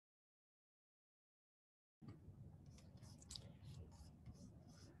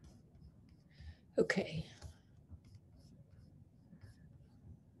Okay.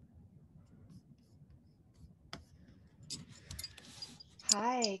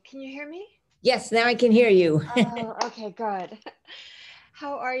 Hi, can you hear me? Yes, now I can hear you. Oh, okay, good.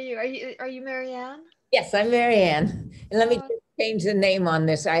 How are you? Are you Marianne? Yes, I'm Marianne. And let me Oh, just change the name on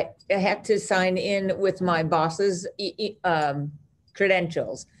this. I have to sign in with my boss's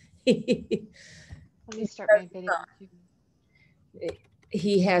credentials. let me start my video too.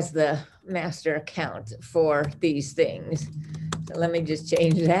 He has the master account for these things. So let me just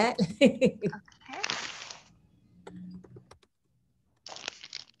change that. Okay.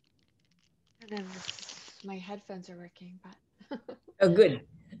 And then my headphones are working, but Oh, good.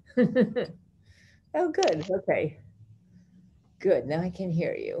 Oh, good. Okay. Good. Now I can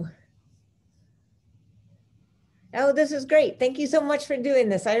hear you. Oh, this is great. Thank you so much for doing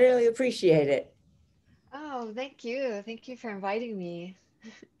this. I really appreciate it. oh, thank you. Thank you for inviting me.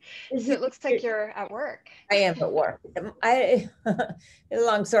 Is So it- it looks like you're at work. I am at work. It's a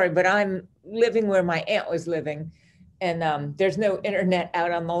long story, but I'm living where my aunt was living, and there's no internet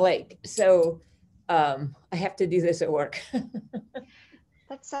out on the lake. So I have to do this at work.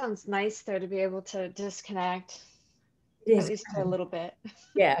 That sounds nice though to be able to disconnect It at is, least for a little bit.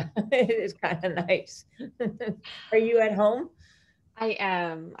 yeah, it is kind of nice. Are you at home? I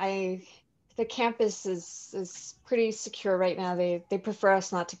am. The campus is pretty secure right now. They prefer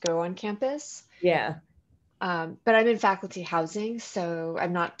us not to go on campus. Yeah. But I'm in faculty housing, so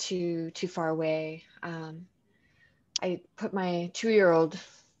I'm not too far away. I put my 2-year-old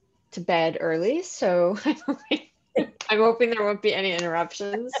to bed early, so I'm hoping there won't be any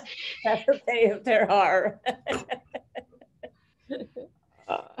interruptions. That's okay if there are.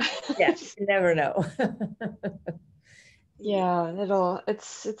 Uh, Yeah, you never know. yeah,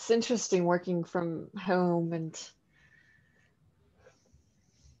 it's interesting working from home and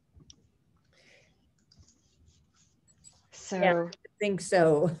Yeah, so. I think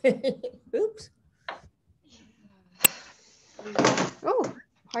so. Oops. Oh,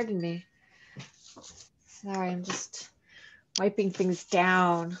 pardon me. Sorry, I'm just wiping things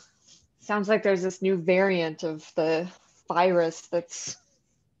down. Sounds like there's this new variant of the virus that's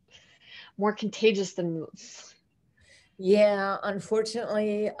more contagious than. Yeah,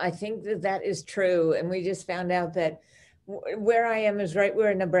 unfortunately, I think that that is true. And we just found out that where I am is right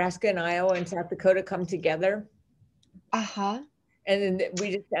where Nebraska and Iowa and South Dakota come together. Uh-huh. And then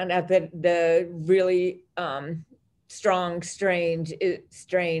we just found out that the really strong strain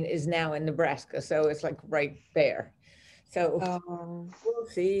is now in Nebraska. So it's like right there. So Um, we'll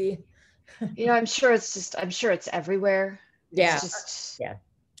see. I'm sure it's everywhere. It's Yeah, just yeah,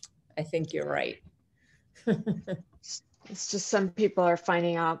 I think you're right. it's just some people are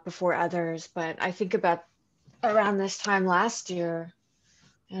finding out before others, but I think about around this time last year,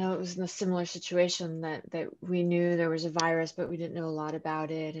 it was in a similar situation that we knew there was a virus, but we didn't know a lot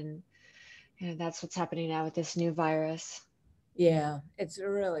about it, and that's what's happening now with this new virus. Yeah, it's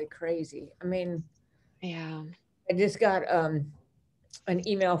really crazy. I mean, Yeah. I just got an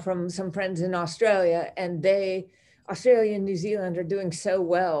email from some friends in Australia, and Australia and New Zealand are doing so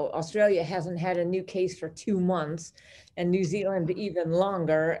well. Australia hasn't had a new case for 2 months, and New Zealand even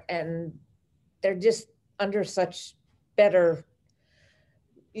longer, and they're just under such better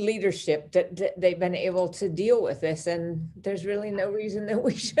leadership that they've been able to deal with this, and there's really no reason that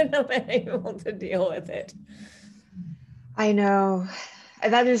we shouldn't have been able to deal with it. I know.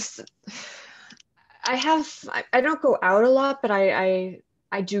 That is, I don't go out a lot, but I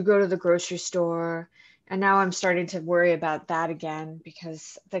do go to the grocery store. And now I'm starting to worry about that again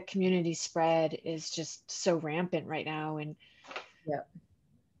because the community spread is just so rampant right now. And Yeah.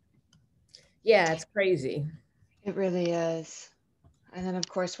 Yeah, it's crazy. it really is. And then, of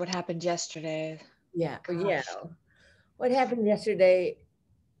course, what happened yesterday. Yeah. Yeah. Gosh. What happened yesterday,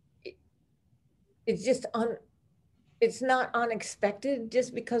 it, it's just it's not unexpected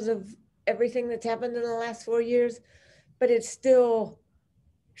just because of everything that's happened in the last 4 years, but it's still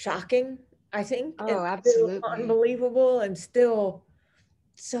shocking, I think, and Oh, still absolutely. unbelievable and still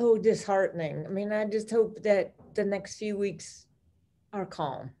so disheartening. I mean, I just hope that the next few weeks are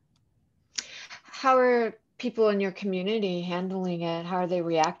calm. How are people in your community handling it? How are they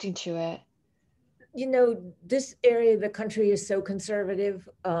reacting to it? You know, this area of the country is so conservative.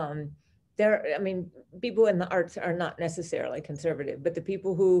 I mean, people in the arts are not necessarily conservative, but the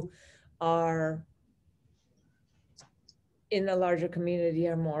people who are in the larger community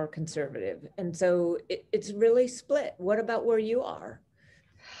are more conservative. And so it's really split. What about where you are?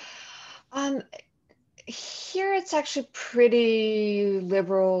 Um, Here it's actually pretty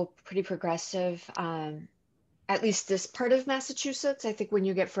liberal, pretty progressive. at least this part of Massachusetts. I think when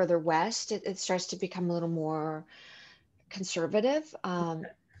you get further west, it starts to become a little more conservative. I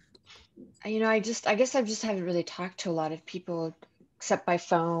guess I just haven't really talked to a lot of people except by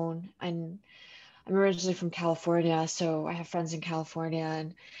phone. And I'm originally from California, so I have friends in California,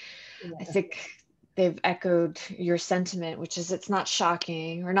 and I Yeah. think they've echoed your sentiment, which is it's not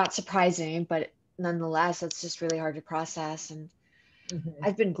shocking or not surprising, but nonetheless, it's just really hard to process. And Mhm.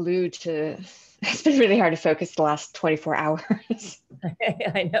 I've been glued to, it's been really hard to focus the last 24 hours.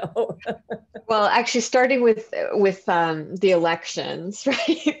 I know. Well, actually, starting with the elections, right?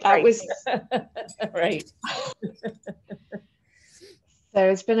 That Right. was Right. so.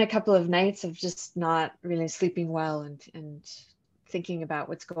 It's been a couple of nights of just not really sleeping well and thinking about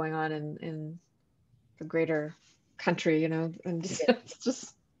what's going on in the greater country, and Yeah. it's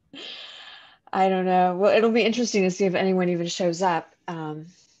just I don't know. Well, it'll be interesting to see if anyone even shows up. Well,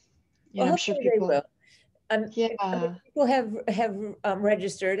 I'm sure hopefully they people. will. I mean, Yeah. people have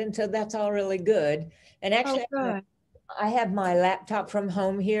registered, and so that's all really good. And Oh, actually, good. I have my laptop from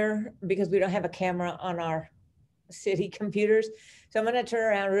home here because we don't have a camera on our city computers. So I'm going to turn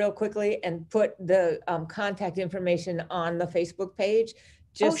around real quickly and put the contact information on the Facebook page, Oh,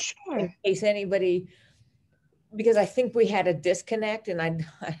 just in sure. case anybody, because I think we had a disconnect and I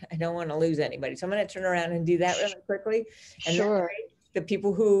don't want to lose anybody. So I'm going to turn around and do that really quickly. And that Sure. way, the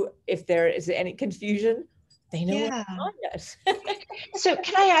people who, if there is any confusion, they know where to Yeah. find us. So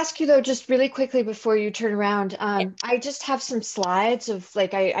can I ask you though, just really quickly before you turn around, Yeah. I just have some slides of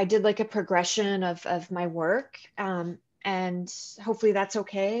like I did like a progression of my work, and hopefully that's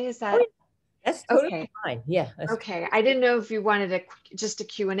okay. Is Oh, yeah, that that's totally okay? fine. Yeah. Okay. I didn't know if you wanted just a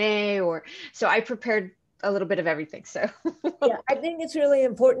Q&A, or so I prepared a little bit of everything. So Yeah, I think it's really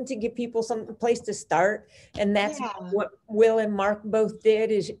important to give people some place to start. And that's yeah. what Will and Mark both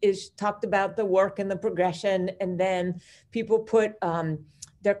did is talked about the work and the progression. And then people put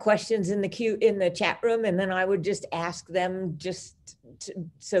their questions in the queue in the chat room. And then I would just ask them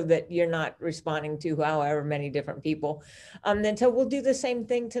so that you're not responding to however many different people. Then so we'll do the same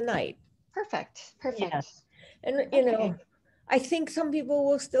thing tonight. Perfect. Yeah. Perfect. And, Okay. I think some people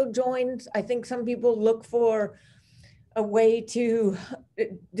will still join. I think some people look for a way to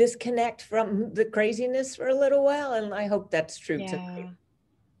disconnect from the craziness for a little while. And I hope that's true tonight. Yeah.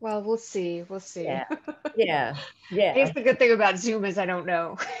 Well, we'll see. We'll see. Yeah. Yeah. I Yeah. guess the good thing about Zoom is I don't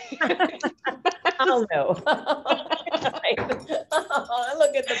know. I'll know. I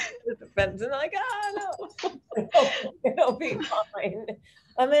look at the participants and like, no, it'll be fine.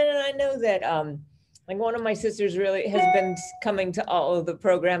 I mean, and I know that like one of my sisters really has been coming to all of the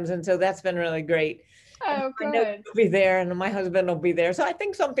programs, and so that's been really great. And Oh, I know good. you'll be there, and my husband will be there. So I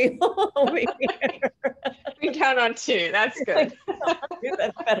think some people will be there. We count on two. That's good.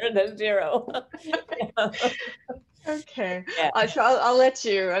 That's better than zero. Yeah. Okay. Yeah. So I'll let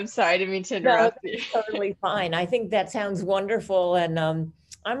you. I'm sorry, I didn't mean to No, interrupt you. that's totally fine. I think that sounds wonderful. And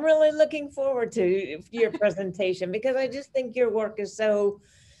I'm really looking forward to your presentation because I just think your work is so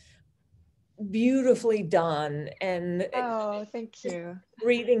beautifully done. And Oh, thank just you.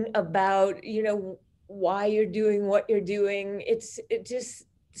 reading about, why you're doing what you're doing, it's just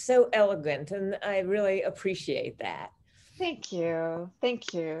so elegant. And I really appreciate that. Thank you.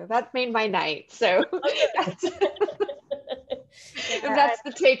 Thank you. That made my night. So that's, if Yeah, that's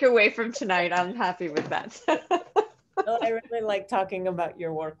the takeaway from tonight, I'm happy with that. I really like talking about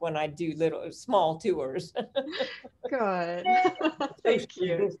your work when I do little small tours. Good. Thank Social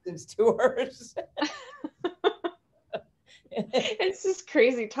you. distance tours. It's just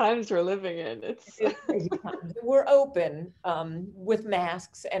crazy times we're living in. It's It is crazy times. We're open with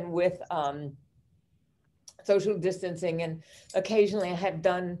masks and with social distancing, and occasionally I have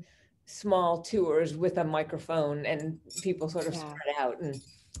done small tours with a microphone and people sort of yeah. spread out and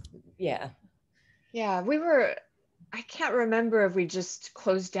yeah. Yeah, I can't remember if we just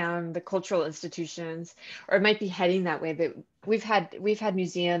closed down the cultural institutions, or it might be heading that way, but we've had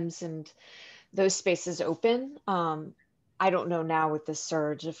museums and those spaces open. I don't know now with this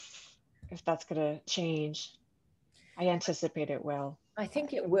surge if that's gonna change. I anticipate it will. I But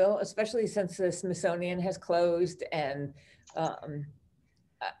think it will, especially since the Smithsonian has closed and um,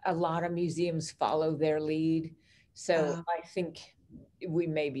 a lot of museums follow their lead. So I think we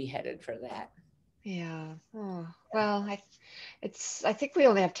may be headed for that. yeah. Oh, well, I think we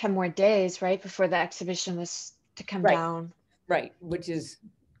only have 10 more days, right, before the exhibition was to come Right, down. right, which is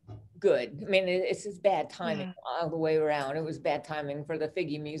good. I mean, it's just bad timing Yeah. all the way around. It was bad timing for the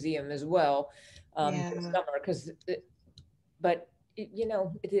Figge Museum as well this Yeah. summer but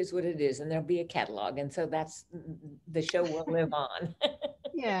it is what it is, and there'll be a catalog, and so that's the show will live on.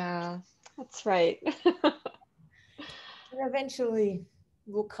 Yeah. That's right. eventually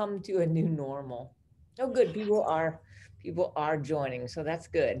we'll come to a new normal. Oh, good. People are joining, so that's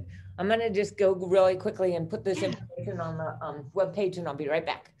good. I'm gonna just go really quickly and put this information on the webpage, and I'll be right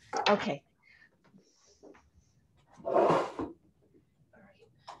back. Okay.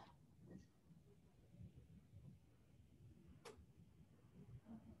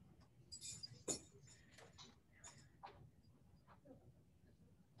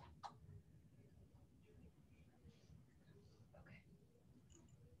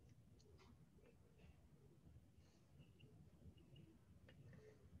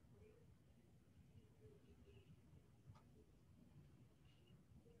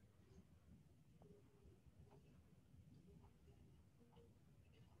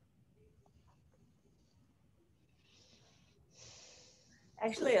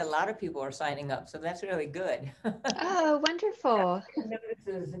 Actually, a lot of people are signing up, so that's really good. Oh, wonderful.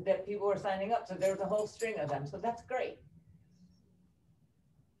 Notices that people are signing up, so there's a whole string of them, so that's great.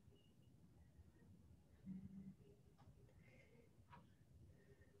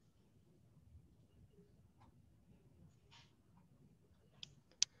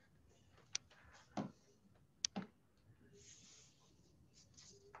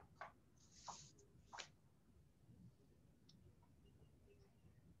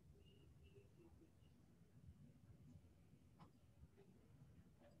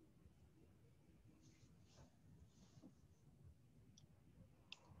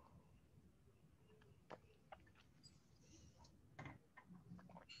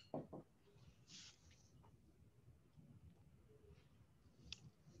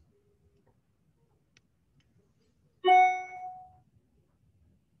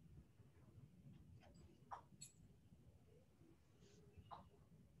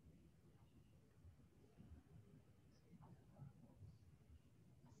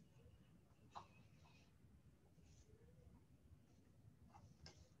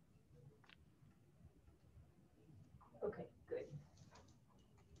 Okay, good.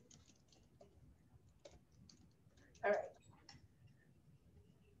 All right.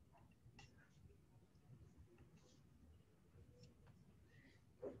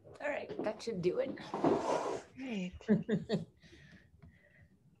 All right, that should do it. Great.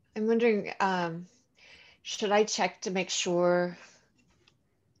 I'm wondering, should I check to make sure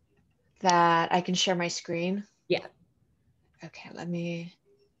that I can share my screen? Yeah. Okay,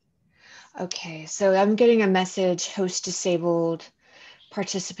 okay, so I'm getting a message, host disabled,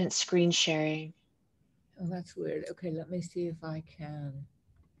 participant screen sharing. Oh, that's weird. Okay, let me see if I can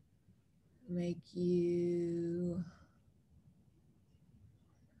make you.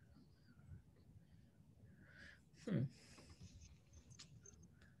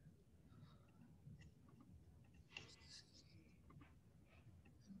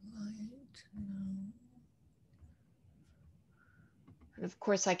 And of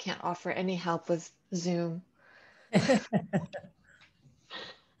course, I can't offer any help with Zoom. Oh,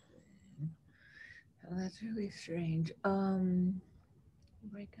 that's really strange.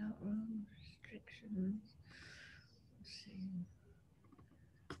 Breakout room restrictions.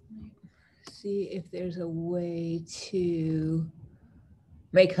 Let's see if there's a way to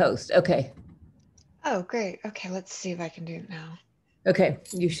make host. Okay. Oh, great. Okay, let's see if I can do it now. Okay,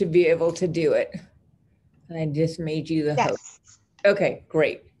 you should be able to do it. I just made you the host. Okay,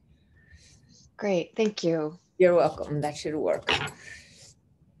 great. Great, thank you. You're welcome. That should work.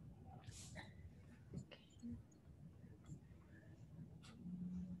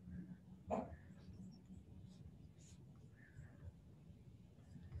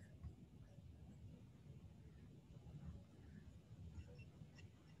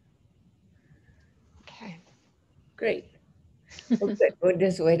 Okay. Great. Well, good. We'll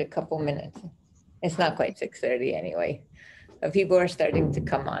just wait a couple minutes. It's not quite 6:30 anyway. But people are starting to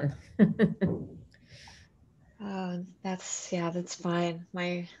come on. That's fine.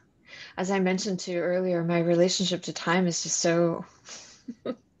 As I mentioned to you earlier, my relationship to time is just so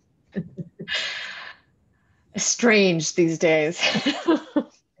strange these days.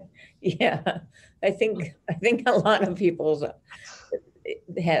 Yeah, I think a lot of people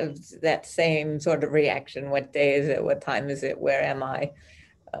have that same sort of reaction. What day is it? What time is it? Where am I?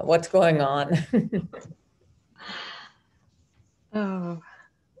 What's going on? Oh.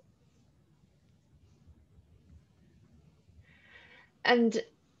 And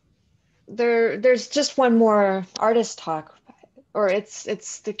there's just one more artist talk, or it's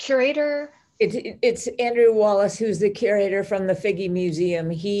the curator. It's Andrew Wallace, who's the curator from the Figge Museum.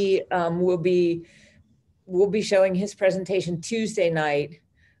 He will be showing his presentation Tuesday night.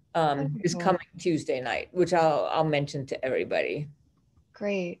 Is coming Tuesday night, which I'll mention to everybody.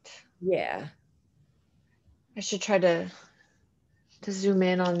 Great. Yeah. I should try to to zoom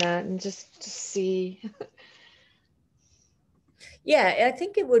in on that and just to see. Yeah, I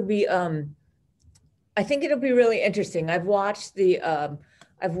think it would be, I think it'll be really interesting. I've watched the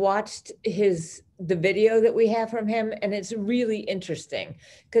video that we have from him, and it's really interesting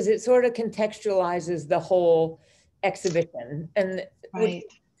because it sort of contextualizes the whole exhibition. And Right.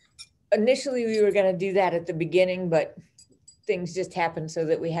 initially we were going to do that at the beginning, but things just happened so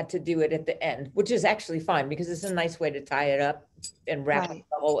that we had to do it at the end, which is actually fine because it's a nice way to tie it up and wrap up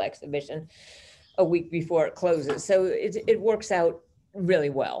the whole exhibition a week before it closes. So it works out really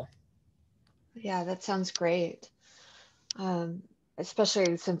well. Yeah, that sounds great.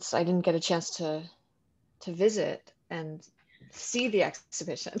 Especially since I didn't get a chance to visit and see the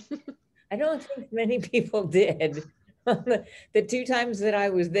exhibition. I don't think many people did. The 2 times that I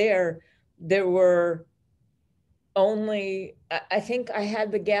was there were only, I think I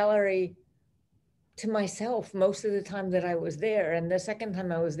had the gallery to myself most of the time that I was there. And the second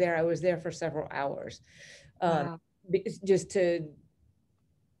time I was there for several hours, Wow. just to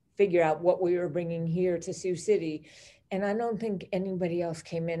figure out what we were bringing here to Sioux City. And I don't think anybody else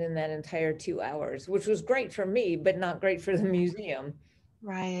came in that entire 2 hours, which was great for me, but not great for the museum.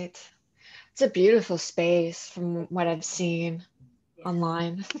 Right. It's a beautiful space from what I've seen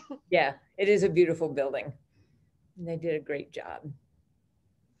online. Yeah, it is a beautiful building. And they did a great job.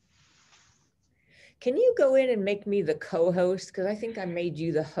 Can you go in and make me the co-host? Because I think I made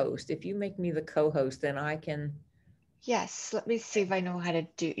you the host. If you make me the co-host, then I can. Yes, let me see if I know how to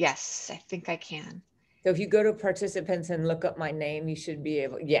do. Yes, I think I can. So if you go to participants and look up my name, you should be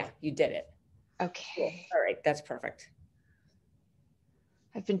able. Yeah, you did it. Okay. Cool. All right, that's perfect.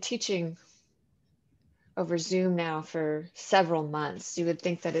 I've been teaching over Zoom now for several months. You would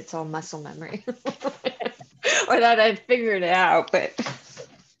think that it's all muscle memory or that I'd figured it out, but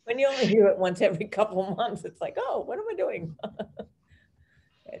when you only do it once every couple of months, it's like, oh, what am I doing?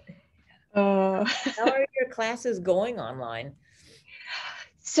 How are your classes going online?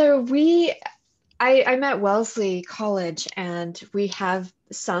 So I'm at Wellesley College, and we have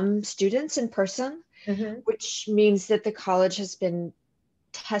some students in person, which means that the college has been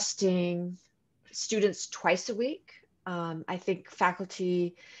testing students twice a week. I think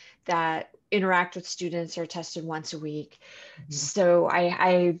faculty that interact with students are tested once a week. So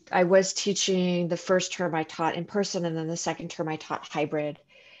I was teaching the first term I taught in person, and then the second term I taught hybrid.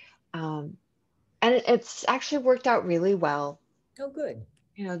 And it's actually worked out really well. Oh, good.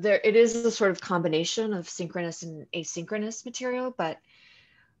 You know, it is a sort of combination of synchronous and asynchronous material, but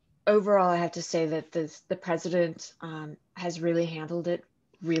overall, I have to say that the president has really handled it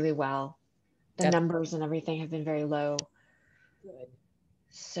really well. The numbers and everything have been very low. Good.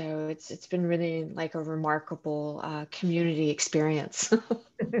 So it's been really like a remarkable community experience.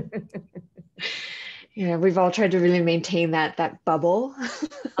 You know, we've all tried to really maintain that bubble,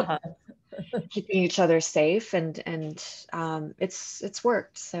 keeping each other safe, and it's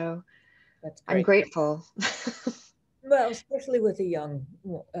worked. So that's great. I'm grateful. Well, especially with a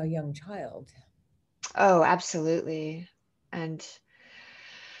young child. Oh, absolutely. And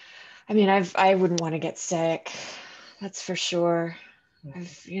I mean, I wouldn't want to get sick. That's for sure.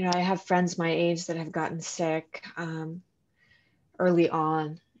 I have friends my age that have gotten sick early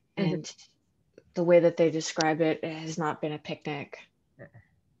on, and the way that they describe it has not been a picnic.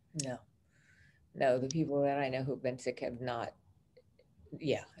 No, the people that I know who've been sick have not.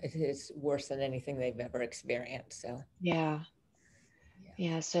 Yeah, it's worse than anything they've ever experienced. So yeah.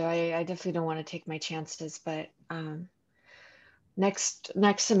 So I definitely don't want to take my chances, but next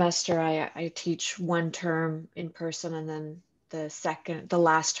semester I teach one term in person, and then the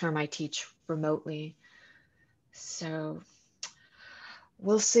last term I teach remotely. So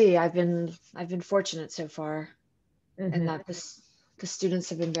we'll see. I've been fortunate so far, and that the students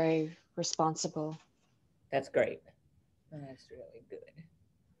have been very responsible. That's great. That's really good.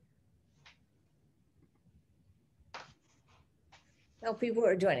 Now people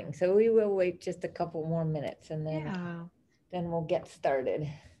are joining, so we will wait just a couple more minutes, and then we'll get started.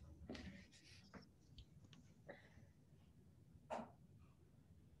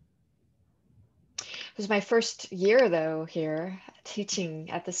 It was my first year though here teaching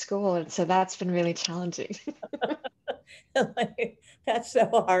at the school, and so that's been really challenging. That's so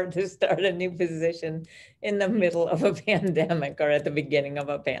hard to start a new position in the middle of a pandemic or at the beginning of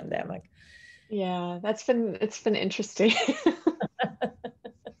a pandemic. Yeah, it's been interesting.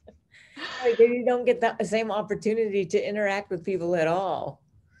 You don't get the same opportunity to interact with people at all.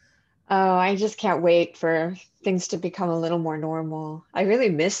 Oh, I just can't wait for things to become a little more normal. I really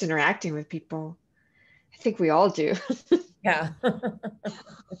miss interacting with people. I think we all do. Yeah. All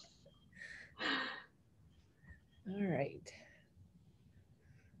right.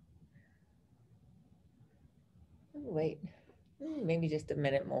 just a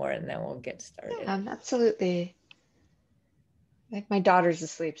minute more and then we'll get started. Absolutely. Like my daughter's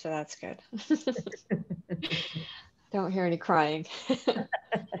asleep, so that's good. Don't hear any crying.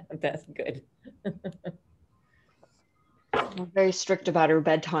 That's good. I'm very strict about her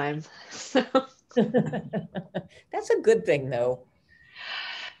bedtime. So. That's a good thing, though.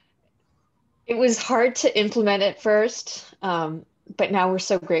 It was hard to implement at first, but now we're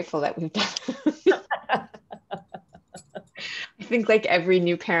so grateful that we've done it. I think like every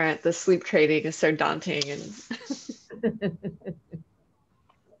new parent, the sleep training is so daunting. And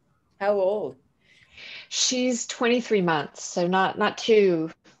How old? She's 23 months, so not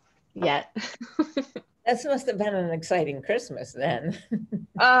too yet. That must have been an exciting Christmas then.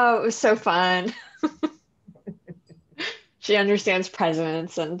 Oh, it was so fun. She understands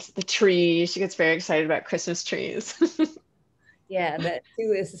presents and the tree. She gets very excited about Christmas trees. Yeah, that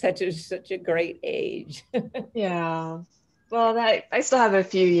too is such a great age. Yeah. Well, I still have a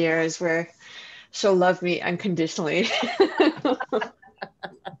few years where she'll love me unconditionally.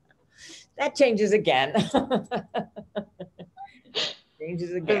 That changes again.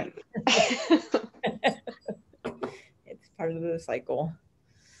 Changes again. It's part of the cycle.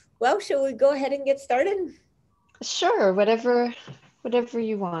 Well, shall we go ahead and get started? Sure, whatever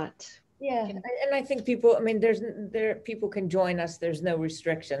you want. Yeah, and I think people, I mean, people can join us. There's no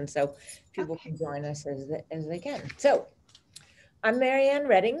restriction, so people can join us as they can. So I'm Marianne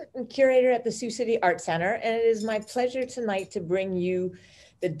Redding, curator at the Sioux City Art Center, and it is my pleasure tonight to bring you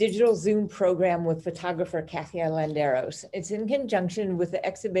the digital Zoom program with photographer Kathya Landeros. It's in conjunction with the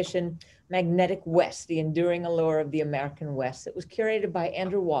exhibition Magnetic West, the Enduring Allure of the American West. It was curated by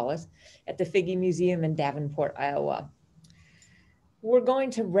Andrew Wallace at the Figge Museum in Davenport, Iowa. We're going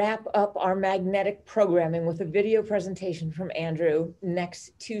to wrap up our magnetic programming with a video presentation from Andrew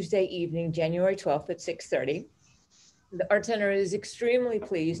next Tuesday evening, January 12th at 6:30. The Art Center is extremely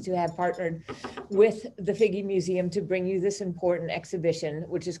pleased to have partnered with the Figge Museum to bring you this important exhibition,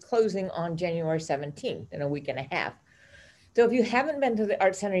 which is closing on January 17th in a week and a half. So if you haven't been to the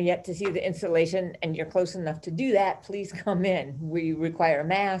Art Center yet to see the installation and you're close enough to do that, please come in. We require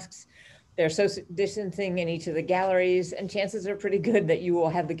masks. There's social distancing in each of the galleries, and chances are pretty good that you will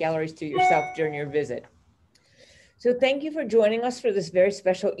have the galleries to yourself during your visit. So thank you for joining us for this very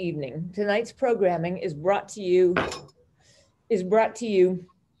special evening. Tonight's programming is brought to you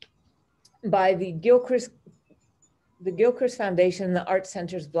by the Gilchrist Foundation, the Art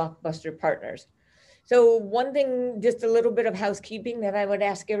Center's Blockbuster partners. So one thing, just a little bit of housekeeping that I would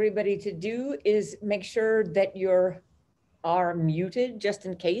ask everybody to do is make sure that you are muted, just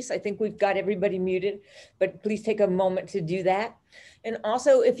in case. I think we've got everybody muted, but please take a moment to do that. And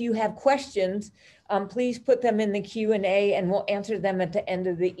also, if you have questions, please put them in the Q&A and we'll answer them at the end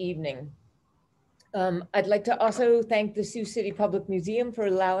of the evening. I'd like to also thank the Sioux City Public Museum for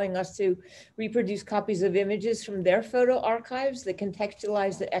allowing us to reproduce copies of images from their photo archives that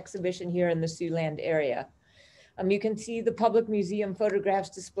contextualize the exhibition here in the Siouxland area. You can see the Public Museum photographs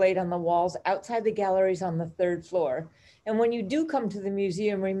displayed on the walls outside the galleries on the 3rd floor. And when you do come to the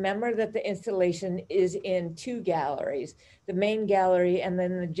museum, remember that the installation is in 2 galleries, the main gallery and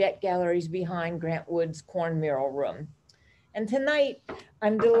then the jet galleries behind Grant Wood's corn mural room. And tonight,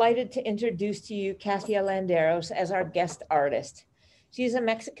 I'm delighted to introduce to you Kathya Landeros as our guest artist. She's a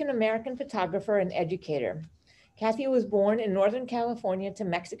Mexican-American photographer and educator. Kathya was born in Northern California to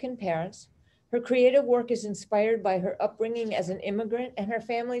Mexican parents. Her creative work is inspired by her upbringing as an immigrant and her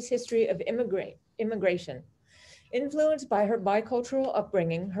family's history of immigration. Influenced by her bicultural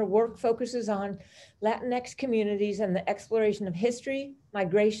upbringing, her work focuses on Latinx communities and the exploration of history,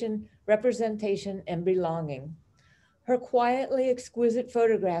 migration, representation, and belonging. Her quietly exquisite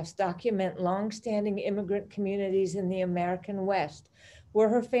photographs document long-standing immigrant communities in the American West, where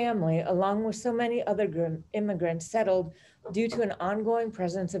her family, along with so many other immigrants, settled due to an ongoing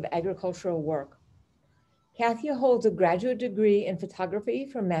presence of agricultural work. Kathya holds a graduate degree in photography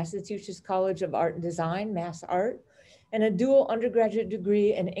from Massachusetts College of Art and Design, MassArt, and a dual undergraduate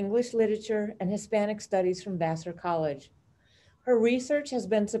degree in English literature and Hispanic studies from Vassar College. Her research has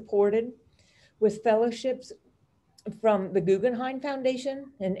been supported with fellowships from the Guggenheim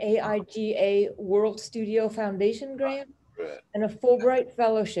Foundation, an AIGA World Studio Foundation grant, and a Fulbright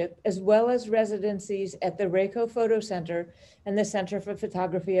Fellowship, as well as residencies at the Rayko Photo Center and the Center for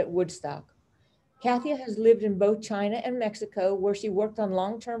Photography at Woodstock. Kathya has lived in both China and Mexico, where she worked on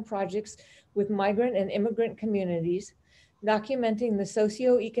long-term projects with migrant and immigrant communities, documenting the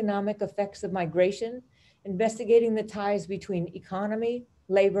socioeconomic effects of migration, investigating the ties between economy,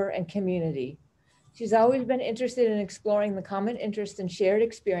 labor, and community. She's always been interested in exploring the common interests and shared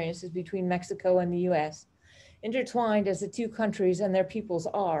experiences between Mexico and the US. intertwined as the two countries and their peoples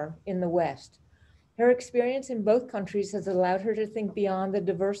are in the West. Her experience in both countries has allowed her to think beyond the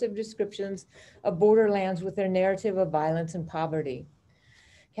diversive descriptions of borderlands with their narrative of violence and poverty.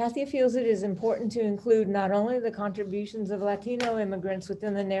 Kathya feels it is important to include not only the contributions of Latino immigrants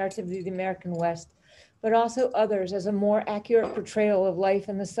within the narrative of the American West, but also others as a more accurate portrayal of life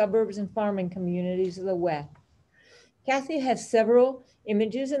in the suburbs and farming communities of the West. Kathya has several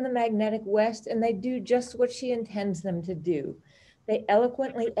images in the magnetic West, and they do just what she intends them to do. They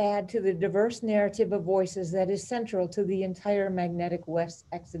eloquently add to the diverse narrative of voices that is central to the entire Magnetic West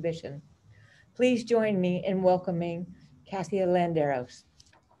exhibition. Please join me in welcoming Kathya Landeros.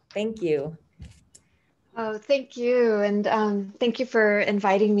 Thank you. Oh, thank you. And thank you for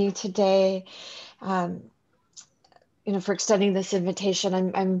inviting me today, for extending this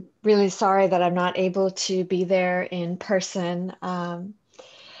invitation. I'm really sorry that I'm not able to be there in person,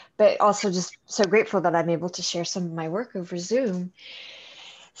 but also just so grateful that I'm able to share some of my work over Zoom.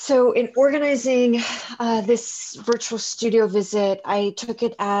 So in organizing this virtual studio visit, I took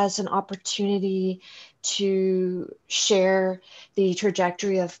it as an opportunity to share the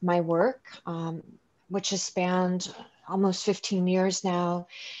trajectory of my work, which has spanned almost 15 years now,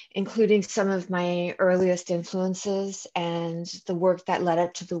 including some of my earliest influences and the work that led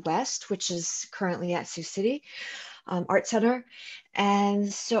up to the West, which is currently at Sioux City Art Center.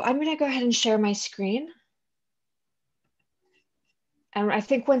 And so I'm gonna go ahead and share my screen. And I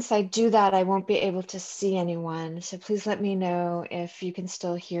think once I do that, I won't be able to see anyone. So please let me know if you can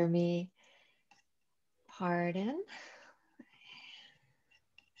still hear me. Pardon.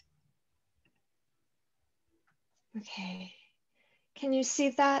 Okay. Can you see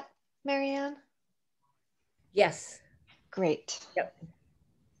that, Marianne? Yes. Great. Yep.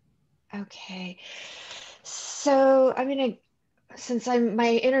 Okay. So I'm gonna, since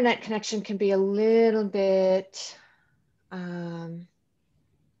my internet connection can be a little bit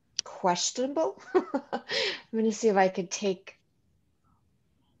questionable, I'm gonna see if I could take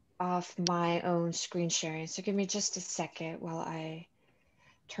off my own screen sharing. So give me just a second while I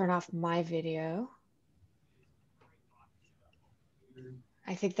turn off my video.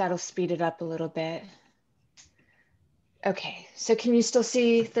 I think that'll speed it up a little bit. Okay, so can you still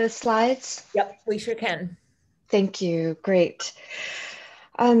see the slides? Yep, we sure can. Thank you, great.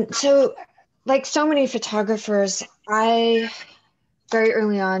 So like so many photographers, I very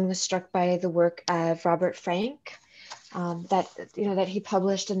early on was struck by the work of Robert Frank that he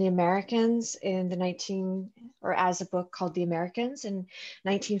published in The Americans in as a book called The Americans in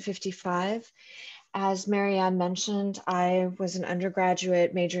 1955. As Marianne mentioned, I was an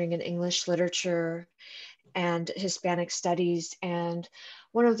undergraduate majoring in English literature and Hispanic studies. And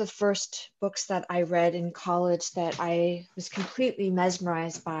one of the first books that I read in college that I was completely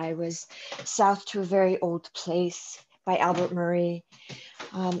mesmerized by was South to a Very Old Place by Albert Murray.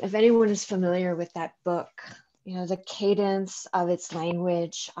 If anyone is familiar with that book, the cadence of its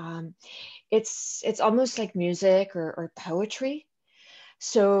language, it's almost like music or poetry.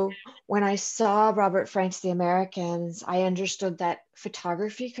 So when I saw Robert Frank's The Americans, I understood that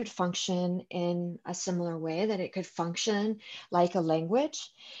photography could function in a similar way, that it could function like a language.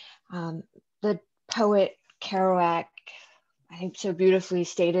 The poet Kerouac, I think so beautifully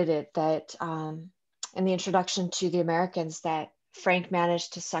stated it, that in the introduction to The Americans, that Frank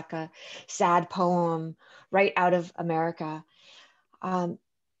managed to suck a sad poem right out of America.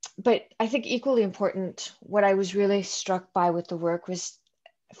 But I think equally important, what I was really struck by with the work was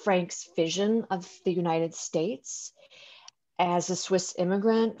Frank's vision of the United States as a Swiss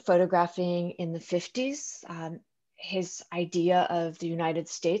immigrant photographing in the 50s. His idea of the United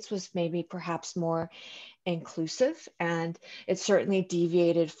States was maybe perhaps more inclusive, and it certainly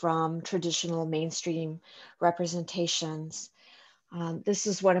deviated from traditional mainstream representations. This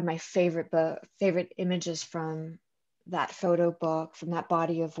is one of my favorite images from that photo book, from that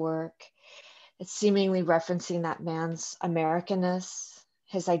body of work. It's seemingly referencing that man's Americanness,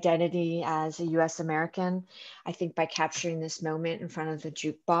 his identity as a US American, I think by capturing this moment in front of the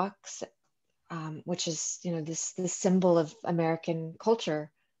jukebox, which is, this symbol of American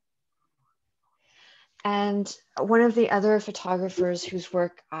culture. And one of the other photographers whose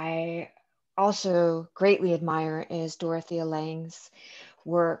work I also greatly admire is Dorothea Lange's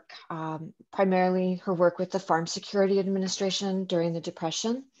work, primarily her work with the Farm Security Administration during the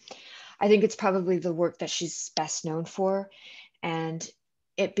Depression. I think it's probably the work that she's best known for. And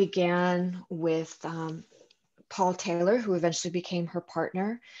it began with Paul Taylor, who eventually became her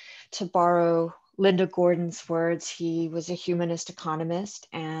partner, to borrow Linda Gordon's words, he was a humanist economist,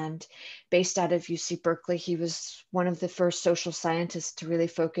 and based out of UC Berkeley, he was one of the first social scientists to really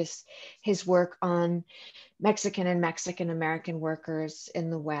focus his work on Mexican and Mexican American workers in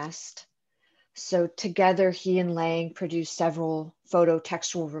the West. So together, he and Lang produced several photo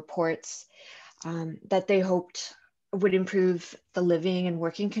textual reports that they hoped would improve the living and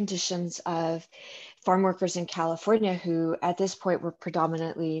working conditions of farm workers in California, who at this point were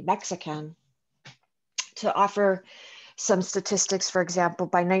predominantly Mexican. To offer some statistics, for example,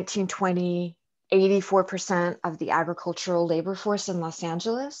 by 1920, 84% of the agricultural labor force in Los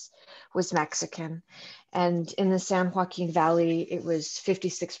Angeles was Mexican. And in the San Joaquin Valley, it was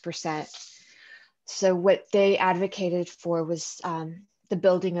 56%. So what they advocated for was the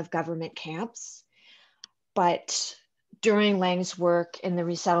building of government camps. But during Lang's work in the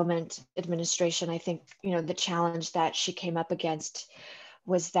resettlement administration, I think, the challenge that she came up against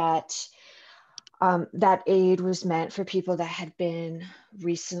was that that aid was meant for people that had been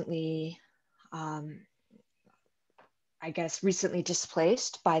recently, recently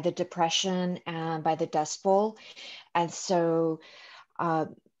displaced by the Depression and by the Dust Bowl. And so I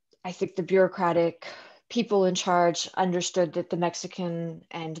think the bureaucratic people in charge understood that the Mexican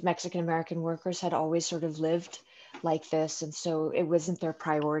and Mexican American workers had always sort of lived like this. And so it wasn't their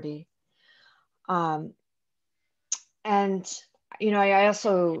priority.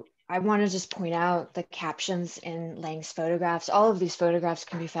 I want to just point out the captions in Lang's photographs. All of these photographs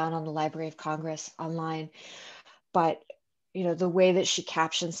can be found on the Library of Congress online. But, the way that she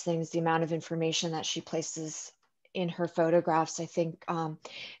captions things, the amount of information that she places in her photographs, I think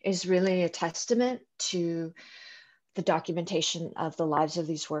is really a testament to the documentation of the lives of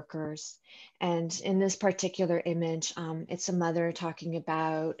these workers. And in this particular image, it's a mother talking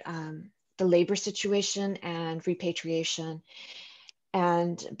about the labor situation and repatriation.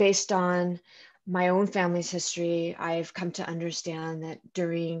 And based on my own family's history, I've come to understand that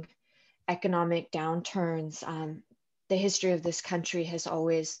during economic downturns, the history of this country has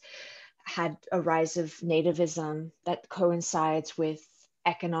always had a rise of nativism that coincides with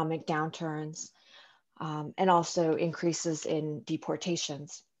economic downturns, and also increases in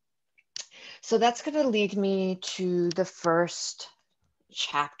deportations. So that's going to lead me to the first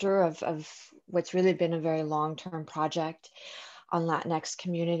chapter of what's really been a very long-term project on Latinx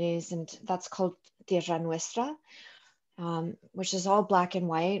communities, and that's called Tierra Nuestra, which is all Black and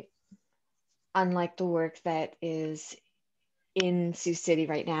white, unlike the work that is in Sioux City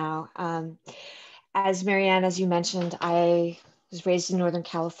right now. As Marianne, as you mentioned, I was raised in Northern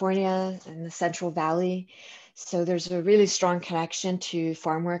California in the Central Valley, so there's a really strong connection to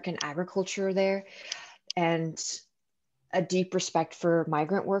farm work and agriculture there, and a deep respect for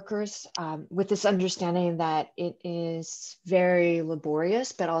migrant workers, with this understanding that it is very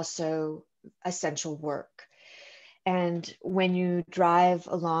laborious, but also essential work. And when you drive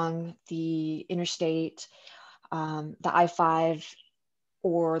along the interstate, the I-5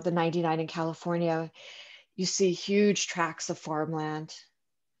 or the 99 in California, you see huge tracts of farmland.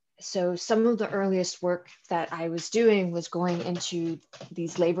 So some of the earliest work that I was doing was going into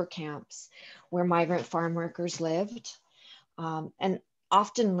these labor camps where migrant farm workers lived. And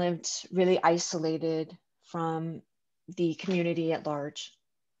often lived really isolated from the community at large.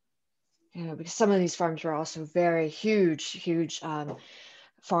 Because some of these farms were also very huge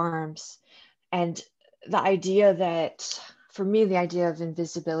farms. And the idea that, for me, the idea of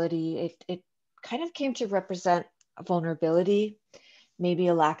invisibility, it kind of came to represent a vulnerability, maybe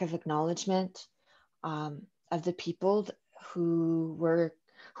a lack of acknowledgement of the people who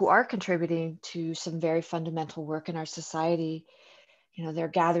are contributing to some very fundamental work in our society. They're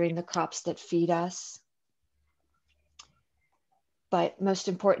gathering the crops that feed us. But most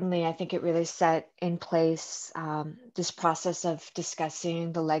importantly, I think it really set in place this process of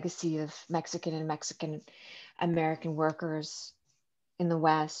discussing the legacy of Mexican and Mexican American workers in the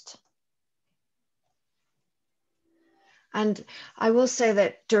West. And I will say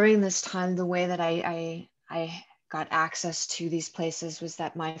that during this time, the way that I got access to these places was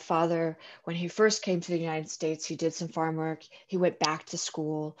that my father, when he first came to the United States, he did some farm work. He went back to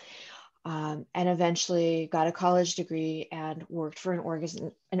school and eventually got a college degree and worked for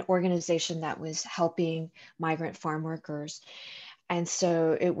an organization that was helping migrant farm workers. And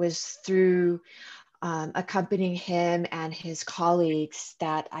so it was through accompanying him and his colleagues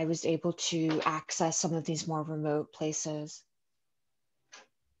that I was able to access some of these more remote places.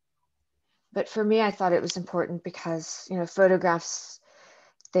 But for me, I thought it was important because, photographs,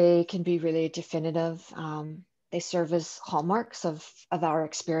 they can be really definitive. They serve as hallmarks of our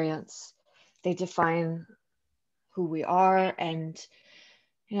experience. They define who we are, and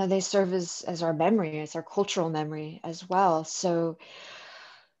they serve as our memory, as our cultural memory as well. So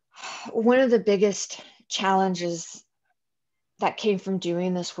one of the biggest challenges that came from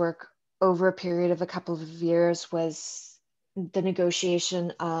doing this work over a period of a couple of years was the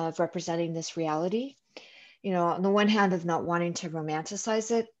negotiation of representing this reality. On the one hand, of not wanting to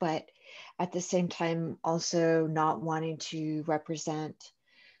romanticize it, but at the same time, also not wanting to represent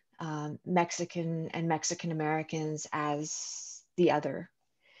Mexican and Mexican Americans as the other.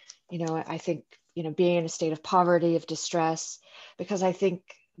 I think, being in a state of poverty, of distress, because I think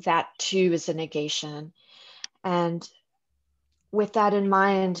that too is a negation. And with that in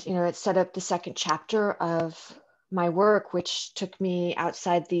mind, it set up the second chapter of my work, which took me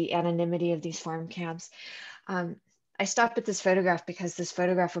outside the anonymity of these farm camps. I stopped at this photograph because this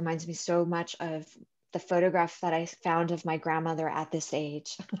photograph reminds me so much of the photograph that I found of my grandmother at this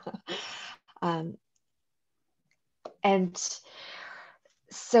age. And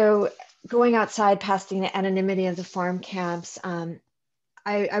so going outside past the anonymity of the farm camps,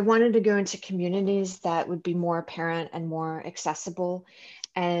 I wanted to go into communities that would be more apparent and more accessible.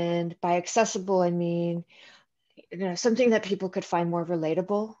 And by accessible, I mean, something that people could find more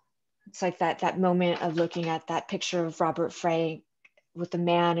relatable. It's like that moment of looking at that picture of Robert Frank with the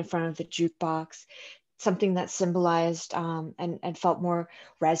man in front of the jukebox, something that symbolized and felt more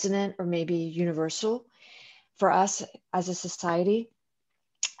resonant or maybe universal for us as a society.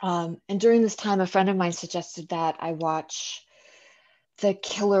 And during this time, a friend of mine suggested that I watch The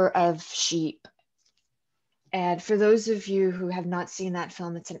Killer of Sheep. And for those of you who have not seen that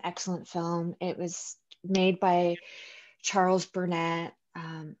film, it's an excellent film. It was made by Charles Burnett,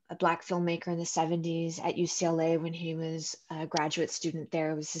 a Black filmmaker in the 70s at UCLA when he was a graduate student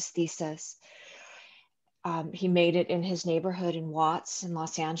there. It was his thesis. He made it in his neighborhood in Watts in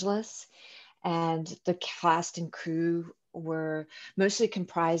Los Angeles. And the cast and crew were mostly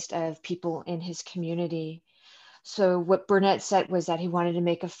comprised of people in his community. So what Burnett said was that he wanted to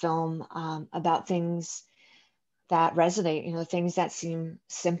make a film about things that resonate, things that seem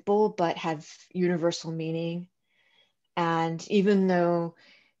simple but have universal meaning. And even though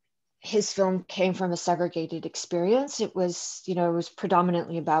his film came from a segregated experience, it was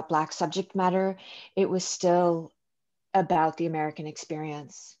predominantly about Black subject matter. It was still about the American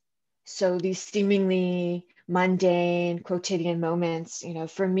experience. So these seemingly mundane quotidian moments,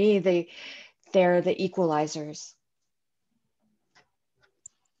 for me, they're the equalizers.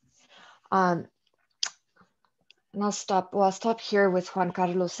 And I'll stop here with Juan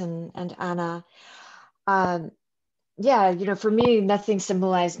Carlos and Ana. For me, nothing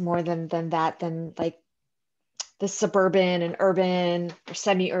symbolized more than like the suburban and urban or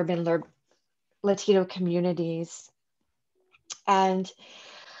semi-urban Latino communities. And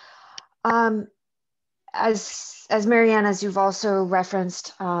as Marianne, as you've also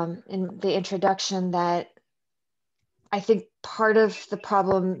referenced in the introduction, that I think part of the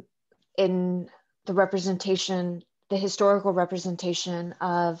problem in the representation, the historical representation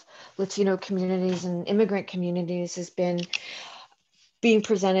of Latino communities and immigrant communities has been being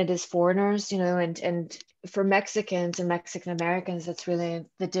presented as foreigners, and for Mexicans and Mexican Americans, that's really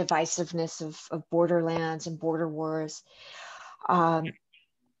the divisiveness of borderlands and border wars.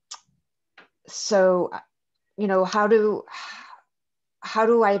 So, how do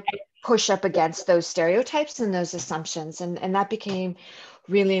I push up against those stereotypes and those assumptions? And that became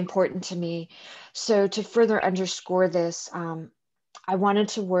really important to me. So to further underscore this, I wanted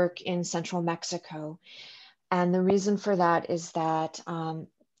to work in central Mexico. And the reason for that is that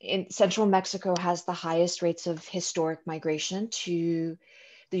in central Mexico has the highest rates of historic migration to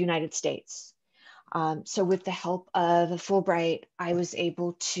the United States. So with the help of a Fulbright, I was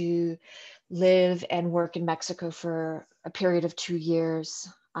able to live and work in Mexico for a period of 2 years.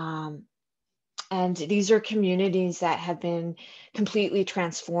 And these are communities that have been completely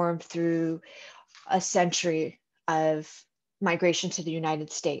transformed through a century of migration to the United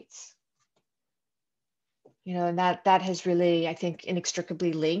States. And that has really, I think,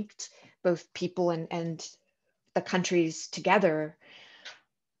 inextricably linked both people and the countries together.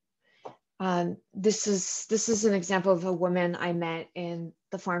 This is an example of a woman I met in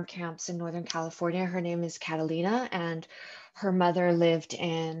the farm camps in Northern California. Her name is Catalina, and her mother lived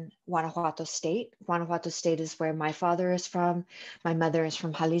in Guanajuato State. Guanajuato State is where my father is from. My mother is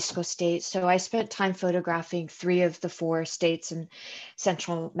from Jalisco State. So I spent time photographing 3 of the 4 states in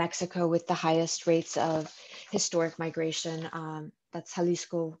central Mexico with the highest rates of historic migration. That's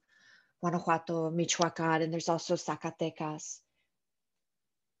Jalisco, Guanajuato, Michoacan, and there's also Zacatecas.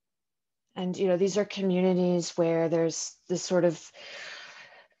 And, these are communities where there's this sort of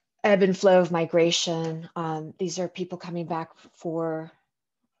ebb and flow of migration. These are people coming back for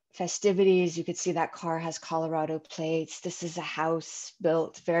festivities. You could see that car has Colorado plates. This is a house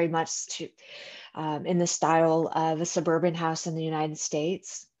built very much in the style of a suburban house in the United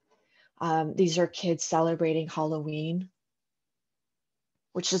States. These are kids celebrating Halloween,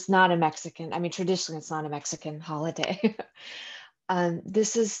 which is not a Mexican, I mean, traditionally it's not a Mexican holiday.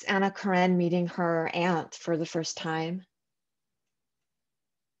 This is Anna Karen meeting her aunt for the first time.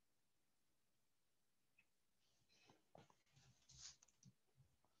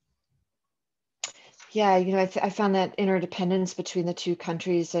 Yeah, you know, I found that interdependence between the two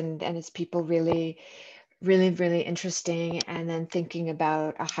countries and its people really, really interesting. And then thinking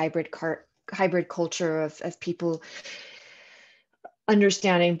about a hybrid culture of people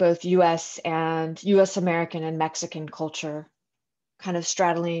understanding both US and US American and Mexican culture, kind of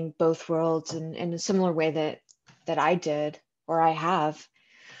straddling both worlds in a similar way that I did, or I have.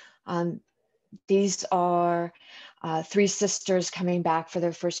 These are three sisters coming back for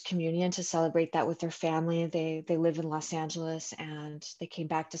their first communion to celebrate that with their family. They live in Los Angeles and they came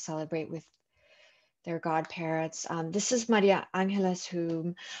back to celebrate with their godparents. This is Maria Angeles,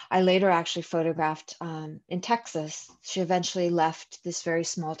 whom I later actually photographed in Texas. She eventually left this very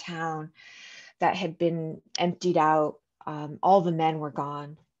small town that had been emptied out. All the men were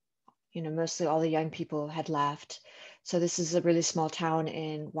gone. You know, mostly all the young people had left. So this is a really small town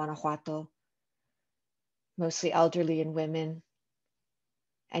in Guanajuato, mostly elderly and women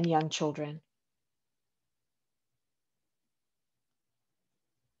and young children.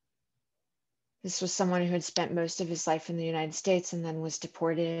 This was someone who had spent most of his life in the United States and then was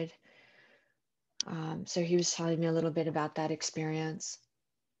deported. So he was telling me a little bit about that experience.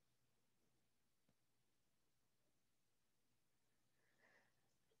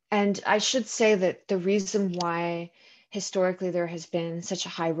 And I should say that the reason why historically there has been such a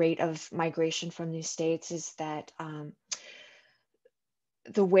high rate of migration from these states is that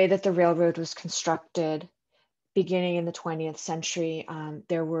the way that the railroad was constructed beginning in the 20th century,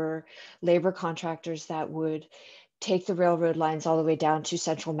 there were labor contractors that would take the railroad lines all the way down to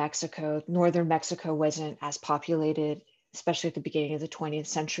central Mexico. Northern Mexico wasn't as populated, especially at the beginning of the 20th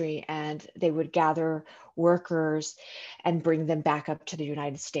century, and they would gather workers and bring them back up to the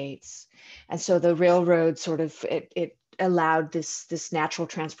United States. And so the railroad sort of, it allowed this natural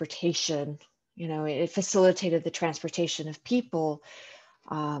transportation, you know, it facilitated the transportation of people,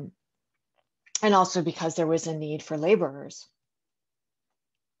 and also because there was a need for laborers.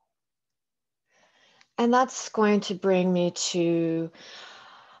 And that's going to bring me to,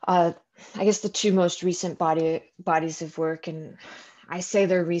 I guess, the two most recent bodies of work. And I say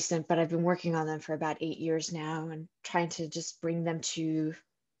they're recent, but I've been working on them for about 8 years now and trying to just bring them to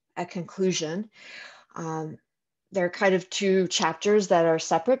a conclusion. They're kind of two chapters that are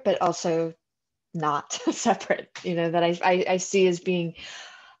separate, but also not separate, you know, that I see as being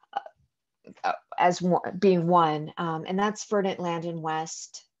being one, and that's Verdant Land in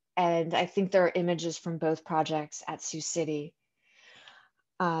West. And I think there are images from both projects at Sioux City.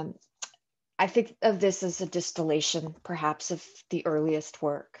 I think of this as a distillation, perhaps, of the earliest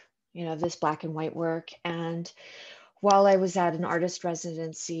work, you know, this black and white work. And while I was at an artist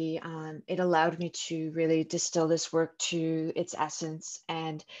residency, it allowed me to really distill this work to its essence.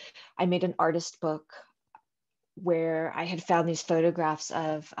 And I made an artist book where I had found these photographs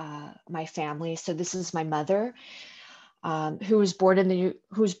of my family. So this is my mother, who was born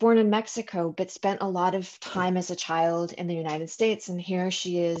in Mexico, but spent a lot of time as a child in the United States. And here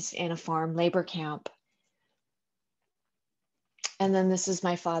she is in a farm labor camp. And then this is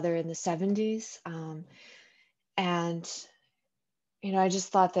my father in the 70s. And, you know, I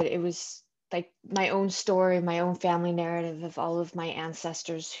just thought that it was like my own story, my own family narrative of all of my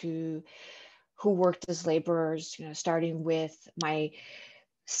ancestors who worked as laborers, you know, starting with my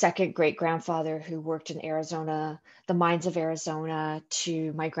second great grandfather who worked in Arizona, the mines of Arizona,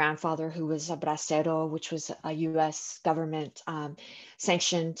 to my grandfather who was a bracero, which was a US government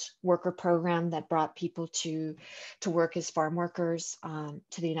sanctioned worker program that brought people to work as farm workers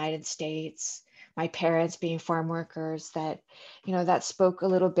to the United States. My parents being farm workers, that, you know, that spoke a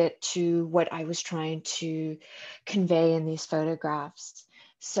little bit to what I was trying to convey in these photographs.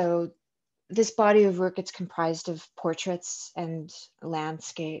 So this body of work, it's comprised of portraits and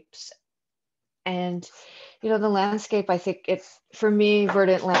landscapes. And, you know, the landscape, I think it's, for me,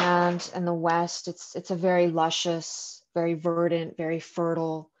 Verdant Land in the West, it's a very luscious, very verdant, very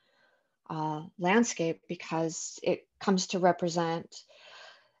fertile landscape, because it comes to represent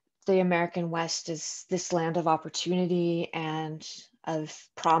the American West as this land of opportunity and of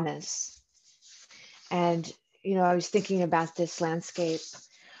promise. And, you know, I was thinking about this landscape,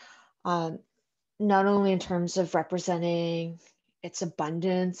 not only in terms of representing its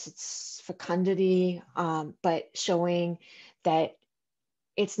abundance, its fecundity, but showing that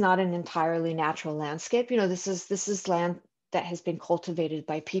it's not an entirely natural landscape. You know, this is land that has been cultivated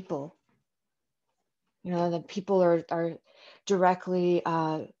by people. You know, the people are directly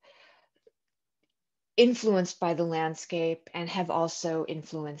influenced by the landscape and have also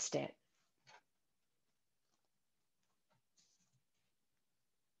influenced it.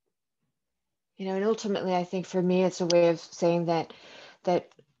 You know, and ultimately, I think for me, it's a way of saying that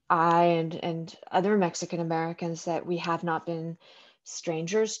I and other Mexican Americans, that we have not been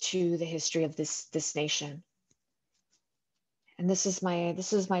strangers to the history of this nation. And this is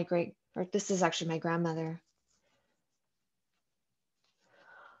actually my grandmother.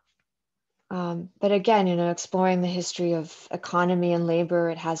 But again, you know, exploring the history of economy and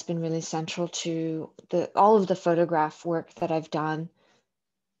labor, it has been really central to all of the photograph work that I've done.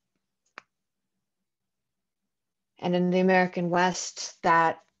 And in the American West,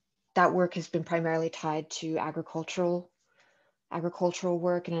 that work has been primarily tied to agricultural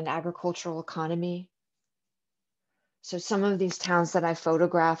work and an agricultural economy. So some of these towns that I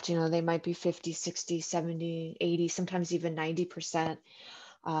photographed, you know, they might be 50, 60, 70, 80, sometimes even 90%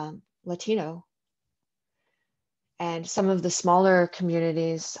 Latino. And some of the smaller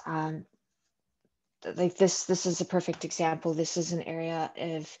communities, like this is a perfect example. This is an area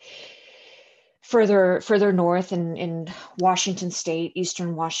of further north in Washington State,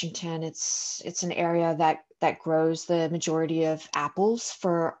 Eastern Washington. It's an area that grows the majority of apples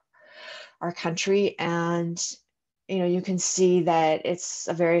for our country. And, you know, you can see that it's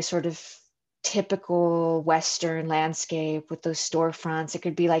a very sort of typical Western landscape with those storefronts. It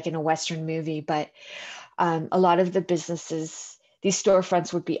could be like in a Western movie, but a lot of the businesses, these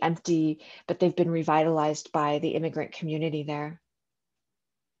storefronts would be empty, but they've been revitalized by the immigrant community there.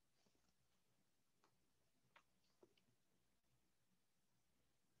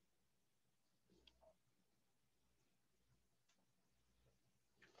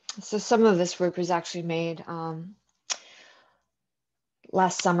 So some of this work was actually made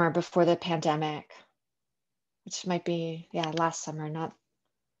last summer before the pandemic, which might be, yeah, last summer, not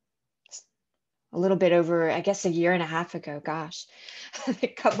a little bit over, I guess, a year and a half ago. Gosh, I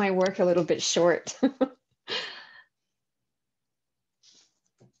cut my work a little bit short.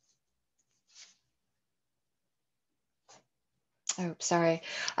 Oh, sorry.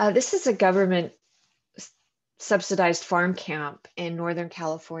 This is a government subsidized farm camp in Northern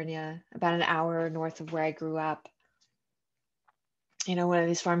California, about an hour north of where I grew up. You know, one of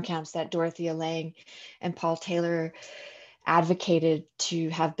these farm camps that Dorothea Lange and Paul Taylor advocated to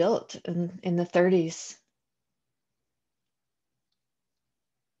have built in the 30s.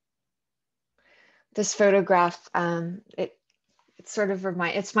 This photograph, it sort of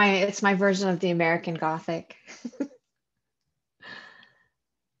it's my version of the American Gothic.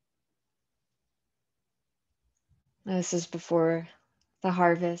 This is before the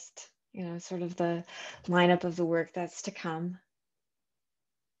harvest, you know, sort of the lineup of the work that's to come.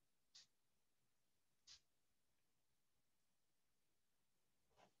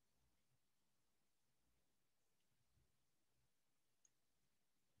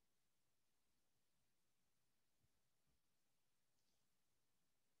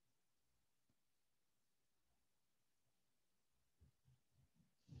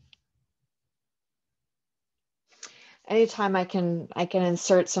 Anytime I can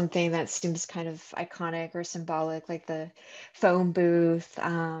insert something that seems kind of iconic or symbolic, like the phone booth,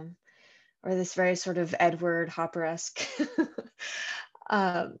 or this very sort of Edward Hopper-esque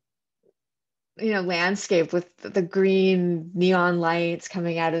you know, landscape with the green neon lights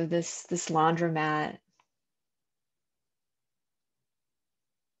coming out of this laundromat.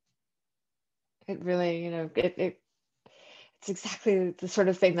 It really, you know, it's exactly the sort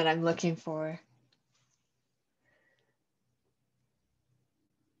of thing that I'm looking for.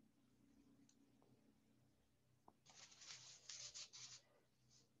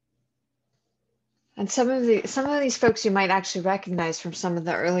 And some of these folks you might actually recognize from some of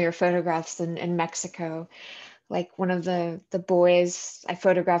the earlier photographs in Mexico. Like one of the boys, I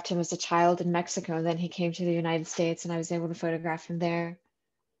photographed him as a child in Mexico, and then he came to the United States and I was able to photograph him there.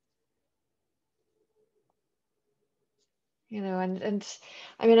 You know, and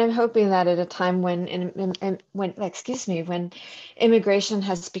I mean, I'm hoping that at a time when when immigration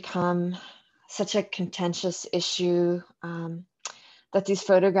has become such a contentious issue, that these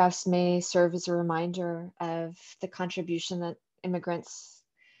photographs may serve as a reminder of the contribution that immigrants,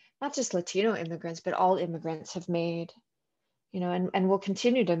 not just Latino immigrants, but all immigrants have made, you know, and will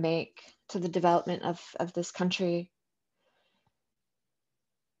continue to make to the development of this country.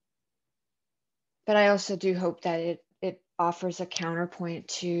 But I also do hope that it offers a counterpoint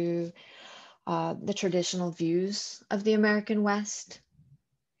to the traditional views of the American West,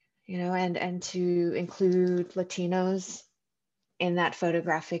 you know, and to include Latinos in that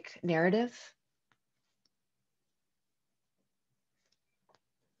photographic narrative.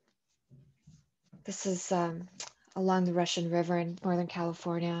 This is along the Russian River in Northern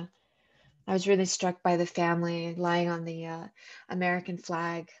California. I was really struck by the family lying on the American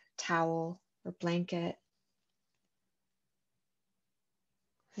flag towel or blanket.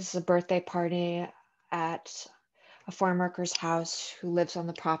 This is a birthday party at a farm worker's house who lives on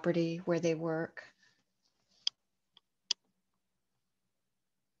the property where they work.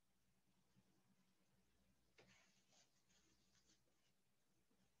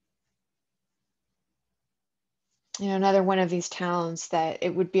 You know, another one of these towns that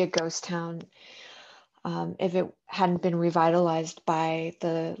it would be a ghost town if it hadn't been revitalized by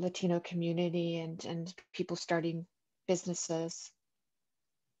the Latino community and people starting businesses,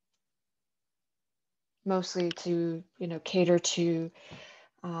 mostly to, you know, cater to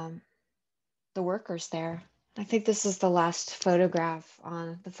the workers there. I think this is the last photograph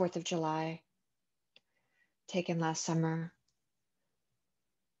on the 4th of July, taken last summer.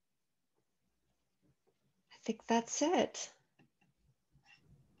 I think that's it.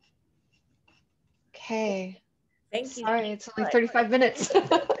 Okay. Thank you. Sorry, it's only 35 minutes.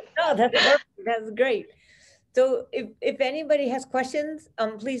 No, that's perfect. That's great. So if anybody has questions,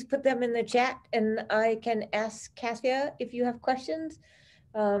 please put them in the chat and I can ask Kathya if you have questions.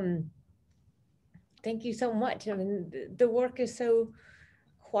 Thank you so much. I mean, the work is so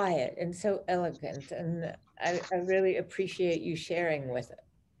quiet and so elegant, and I really appreciate you sharing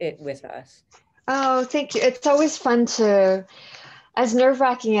it with us. Oh, thank you. It's always fun to, as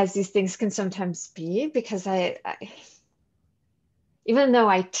nerve-wracking as these things can sometimes be, because I even though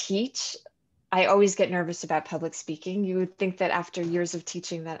I teach, I always get nervous about public speaking. You would think that after years of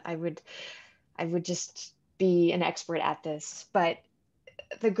teaching that I would just be an expert at this. But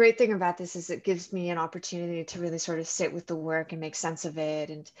the great thing about this is it gives me an opportunity to really sort of sit with the work and make sense of it.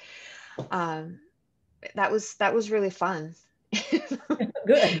 And that was really fun.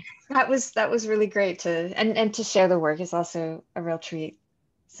 Good. That was really great and to share the work is also a real treat.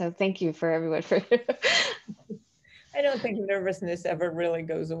 So thank you for everyone for I don't think nervousness ever really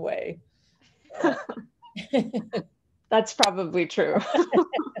goes away. That's probably true.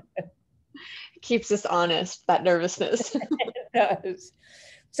 Keeps us honest, that nervousness. It does.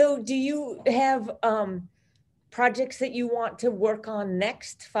 So do you have projects that you want to work on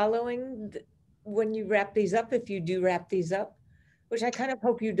next following when you wrap these up, if you do wrap these up, which I kind of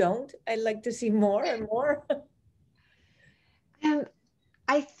hope you don't. I'd like to see more and more.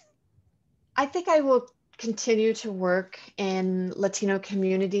 I think I will continue to work in Latino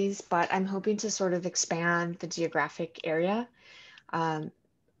communities, but I'm hoping to sort of expand the geographic area.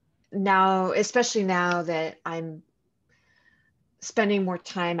 Now, especially now that I'm spending more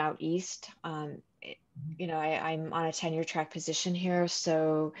time out east, you know, I'm on a tenure track position here,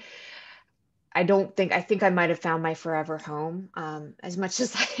 so I think I might have found my forever home. As much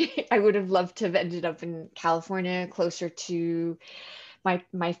as I would have loved to have ended up in California, closer to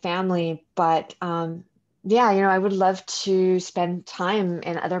my family, but yeah, you know, I would love to spend time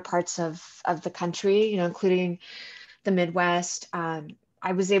in other parts of the country, you know, including the Midwest.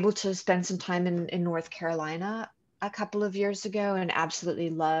 I was able to spend some time in North Carolina a couple of years ago and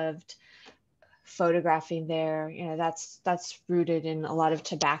absolutely loved photographing there. You know, that's rooted in a lot of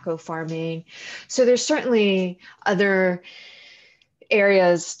tobacco farming. So there's certainly other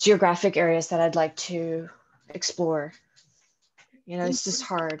areas, geographic areas that I'd like to explore. You know, it's just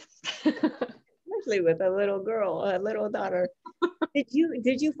hard. Especially with a little girl, a little daughter. Did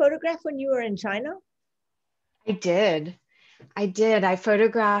you photograph when you were in China? I did. I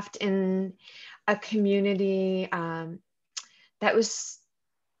photographed in a community that was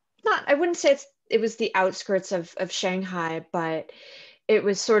not, I wouldn't say it was the outskirts of Shanghai, but it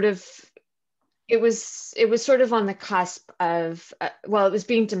was sort of, it was sort of on the cusp of, well, it was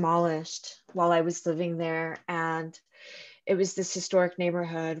being demolished while I was living there. And it was this historic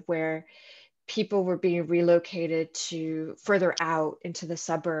neighborhood where people were being relocated to further out into the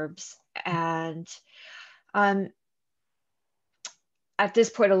suburbs. And at this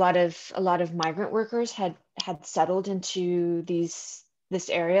point, a lot of migrant workers had settled into this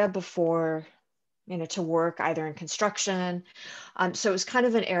area before, you know, to work either in construction. So it was kind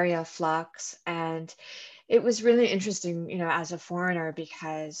of an area of flux, and it was really interesting, you know, as a foreigner,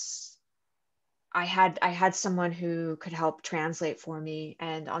 because I had someone who could help translate for me.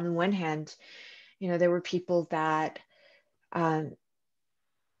 And on the one hand, you know, there were people that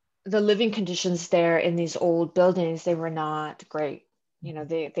the living conditions there in these old buildings, they were not great. You know,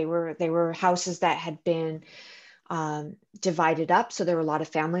 they were houses that had been divided up. So there were a lot of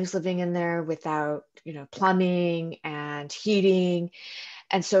families living in there without, you know, plumbing and heating.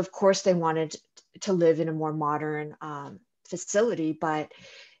 And so of course they wanted to live in a more modern facility. But,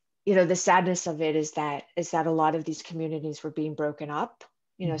 you know, the sadness of it is that a lot of these communities were being broken up.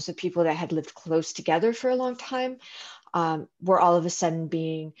 You know, so people that had lived close together for a long time were all of a sudden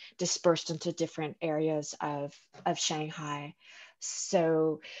being dispersed into different areas of Shanghai.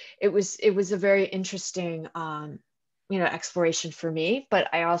 So it was a very interesting, you know, exploration for me. But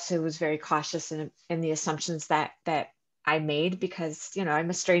I also was very cautious in the assumptions that I made, because, you know,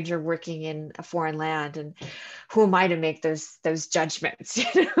 I'm a stranger working in a foreign land, and who am I to make those judgments,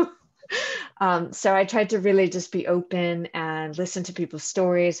 you know? So I tried to really just be open and listen to people's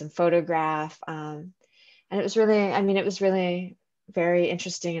stories and photograph. And it was really, I mean, it was really very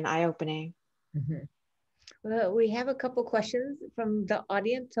interesting and eye-opening. Mm-hmm. Well, we have a couple questions from the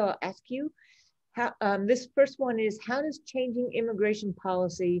audience, so I'll ask you. How, this first one is, how does changing immigration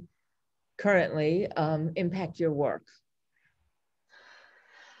policy currently impact your work?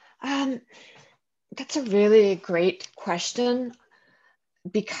 That's a really great question,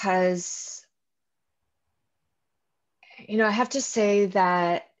 because, you know, I have to say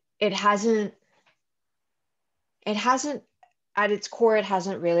that it hasn't, at its core, it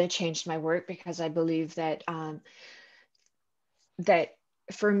hasn't really changed my work, because I believe that that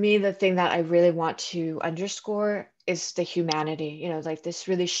for me, the thing that I really want to underscore is the humanity, you know, like this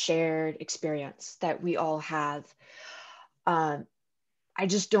really shared experience that we all have. I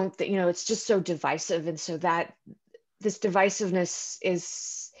just don't think, you know, it's just so divisive. And so that this divisiveness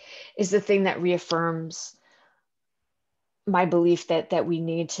is the thing that reaffirms my belief that we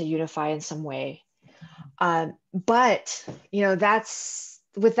need to unify in some way. But, you know, that's,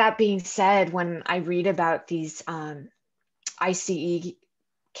 with that being said, when I read about these ICE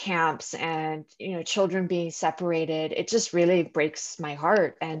camps and, you know, children being separated, it just really breaks my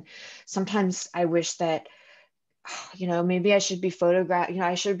heart. And sometimes I wish that, you know, maybe I should be you know,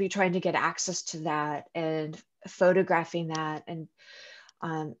 I should be trying to get access to that and photographing that, and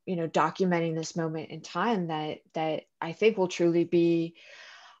you know, documenting this moment in time that I think will truly be,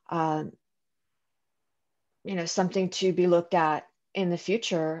 you know, something to be looked at in the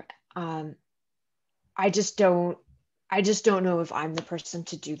future. I just don't, know if I'm the person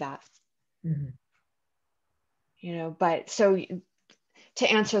to do that. Mm-hmm. You know, but so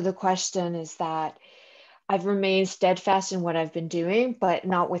to answer the question is that I've remained steadfast in what I've been doing, but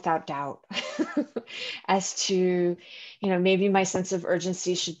not without doubt as to, you know, maybe my sense of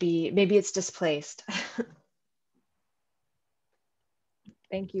urgency should be, maybe it's displaced.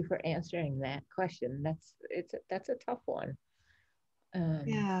 Thank you for answering that question. That's a tough one.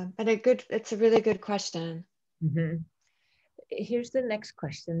 Yeah, but it's a really good question. Mm-hmm. Here's the next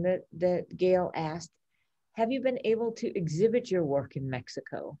question that Gail asked. Have you been able to exhibit your work in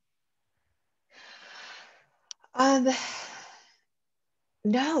Mexico?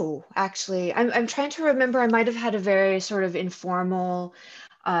 No, actually, I'm trying to remember. I might have had a very sort of informal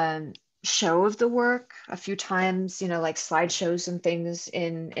um, show of the work a few times, you know, like slideshows and things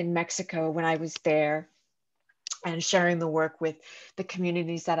in Mexico when I was there, and sharing the work with the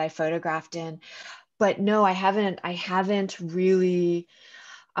communities that I photographed in. But no, I haven't really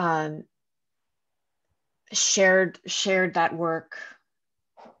um, shared that work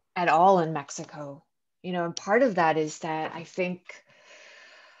at all in Mexico. You know, and part of that is that I think,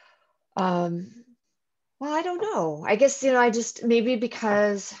 um, well, I don't know. I guess, you know, I just, maybe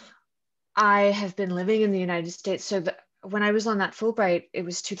because I have been living in the United States. So when I was on that Fulbright, it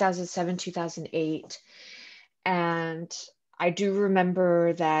was 2007, 2008. And I do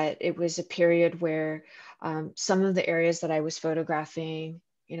remember that it was a period where some of the areas that I was photographing,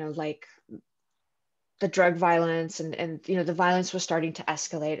 you know, like the drug violence and you know, the violence was starting to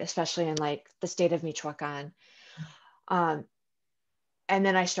escalate, especially in like the state of Michoacan. Um, and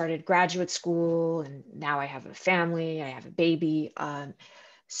then I started graduate school, and now I have a family, I have a baby.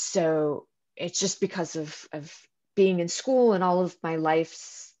 So it's just because of being in school and all of my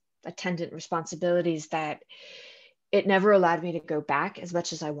life's attendant responsibilities that it never allowed me to go back as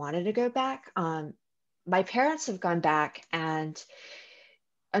much as I wanted to go back. My parents have gone back, and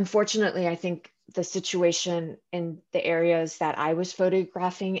unfortunately, I think the situation in the areas that I was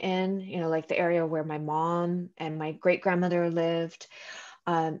photographing in, you know, like the area where my mom and my great grandmother lived,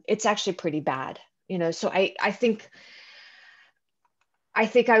 it's actually pretty bad. You know, so I think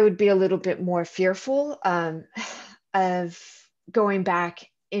I would be a little bit more fearful of going back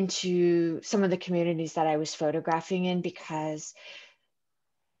into some of the communities that I was photographing in, because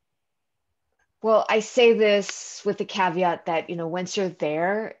Well, I say this with the caveat that, once you're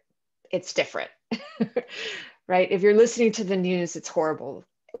there, it's different, right? If you're listening to the news, it's horrible.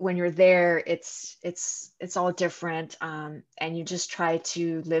 When you're there, it's all different, and you just try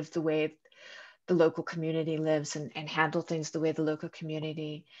to live the way the local community lives, and handle things the way the local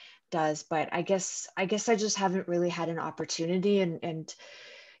community does. But I guess I just haven't really had an opportunity, and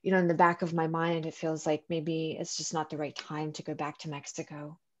in the back of my mind, it feels like maybe it's just not the right time to go back to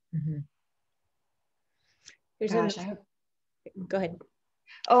Mexico. Mhm. Gosh, I hope. Go ahead.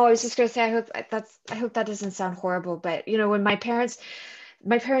 Oh, I was just gonna say, I hope that doesn't sound horrible, but when my parents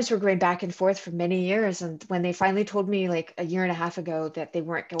were going back and forth for many years, and when they finally told me like a year and a half ago that they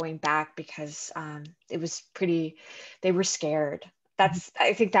weren't going back because it was pretty, they were scared.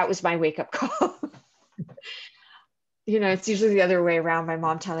 I think that was my wake up call. It's usually the other way around, my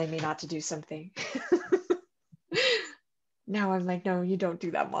mom telling me not to do something. Now I'm like, no, you don't do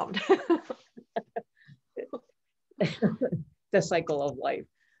that, Mom. The cycle of life.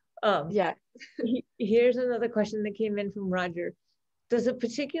 Yeah. Here's another question that came in from Roger. Does a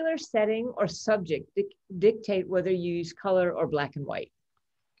particular setting or subject dictate whether you use color or black and white?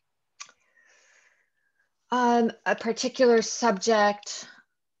 A particular subject.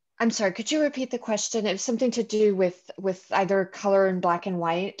 I'm sorry, could you repeat the question? It was something to do with either color and black and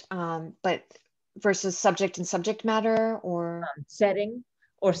white, but versus subject and subject matter, or setting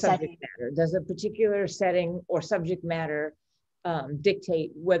or subject setting. matter. Does a particular setting or subject matter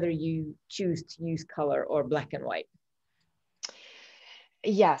dictate whether you choose to use color or black and white?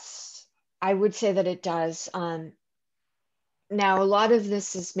 Yes, I would say that it does. Now, a lot of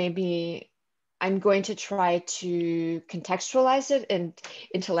this is maybe I'm going to try to contextualize it and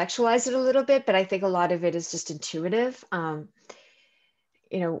intellectualize it a little bit, but I think a lot of it is just intuitive.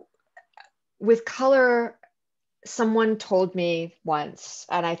 With color, someone told me once,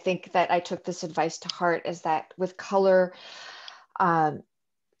 and I think that I took this advice to heart, is that with color,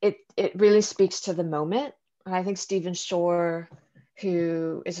 it really speaks to the moment. And I think Stephen Shore,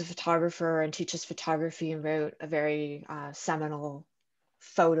 who is a photographer and teaches photography and wrote a very seminal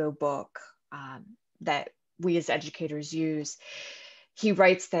photo book that we as educators use, he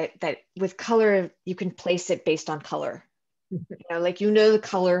writes that with color, you can place it based on color. Like, the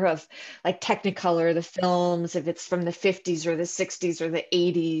color of like Technicolor, the films, if it's from the 50s or the 60s or the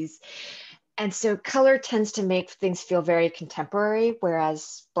 80s. And so color tends to make things feel very contemporary,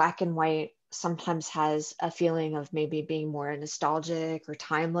 whereas black and white sometimes has a feeling of maybe being more nostalgic or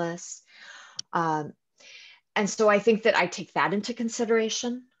timeless. And so I think that I take that into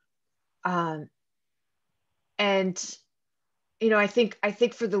consideration. And I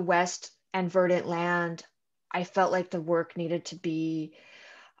think for the West and verdant land, I felt like the work needed to be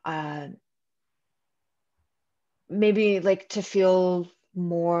maybe like to feel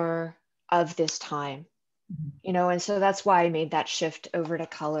more of this time, and so that's why I made that shift over to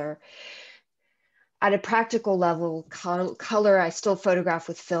color. At a practical level, color, I still photograph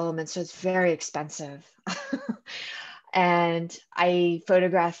with film, and so it's very expensive. And I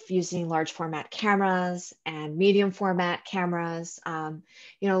photograph using large format cameras and medium format cameras. A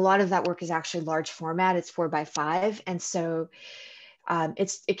lot of that work is actually large format. It's 4x5, and so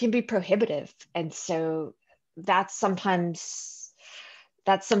it can be prohibitive. And so that's sometimes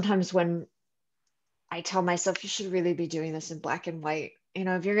when I tell myself, you should really be doing this in black and white.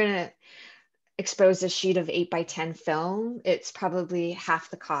 If you're gonna expose a sheet of 8x10 film, it's probably half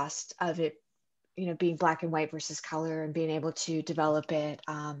the cost of it, being black and white versus color, and being able to develop it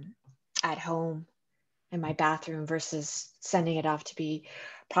at home in my bathroom versus sending it off to be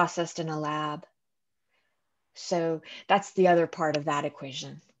processed in a lab. So that's the other part of that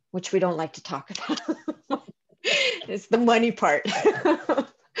equation, which we don't like to talk about. It's the money part.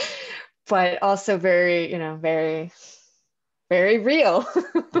 But also very, very, very real.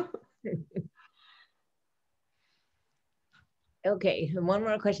 Okay, and one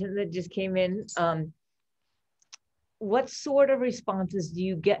more question that just came in. What sort of responses do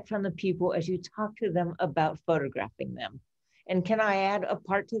you get from the people as you talk to them about photographing them? And can I add a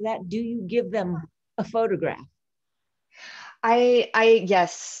part to that? Do you give them a photograph?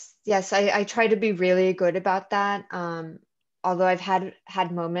 Yes, I try to be really good about that. Although I've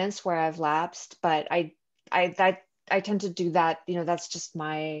had moments where I've lapsed, but I tend to do that. That's just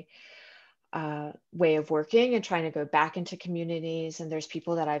my way of working and trying to go back into communities. And there's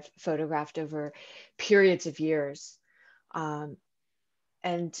people that I've photographed over periods of years. And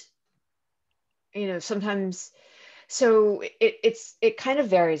sometimes, so it kind of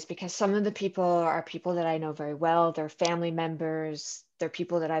varies, because some of the people are people that I know very well. They're family members, they're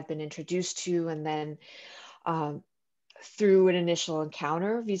people that I've been introduced to, and then through an initial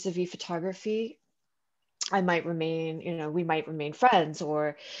encounter vis-a-vis photography, I might remain, we might remain friends,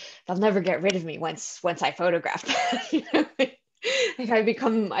 or they'll never get rid of me once I photograph them. Like I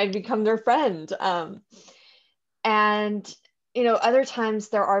become their friend. And other times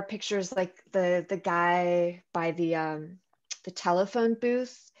there are pictures like the guy by the telephone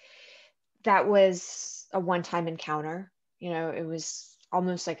booth. That was a one-time encounter. It was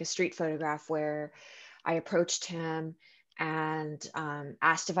almost like a street photograph where I approached him and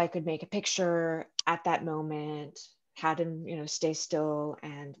asked if I could make a picture at that moment, had him, stay still,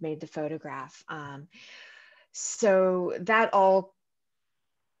 and made the photograph. So that all,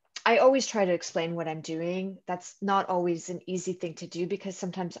 I always try to explain what I'm doing. That's not always an easy thing to do because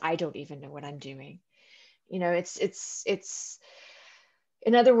sometimes I don't even know what I'm doing. It's,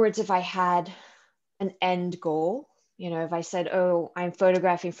 in other words, if I had an end goal, if I said, oh, I'm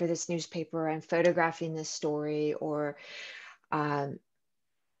photographing for this newspaper, I'm photographing this story, or,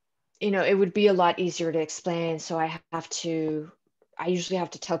 it would be a lot easier to explain. So I usually have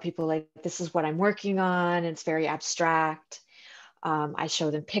to tell people, like, this is what I'm working on. It's very abstract. I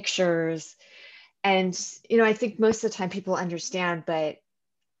show them pictures. And, I think most of the time people understand, but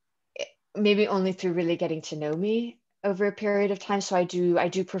maybe only through really getting to know me over a period of time. So I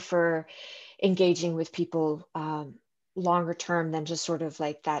do prefer engaging with people longer term than just sort of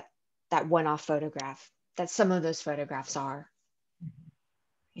like that one-off photograph that some of those photographs are.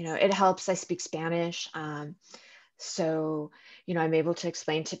 It helps. I speak Spanish. So, I'm able to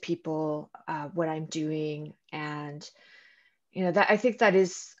explain to people what I'm doing. And, that I think that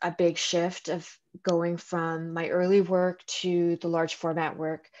is a big shift of going from my early work to the large format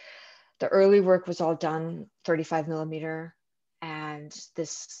work. The early work was all done 35 millimeter. And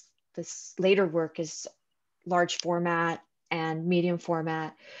this later work is large format and medium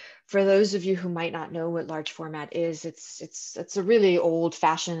format. For those of you who might not know what large format is, it's a really old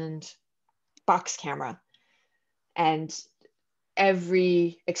fashioned box camera. And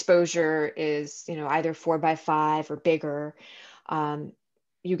every exposure is, either 4x5 or bigger.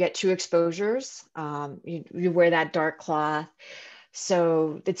 You get 2 exposures. You wear that dark cloth.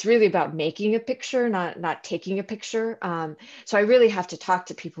 So it's really about making a picture, not taking a picture. So I really have to talk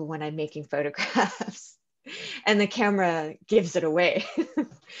to people when I'm making photographs, and the camera gives it away.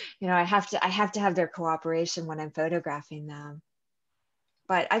 I have to have their cooperation when I'm photographing them.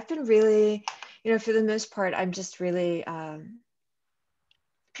 But I've been really, for the most part, I'm just really,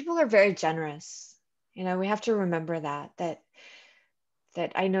 people are very generous. We have to remember that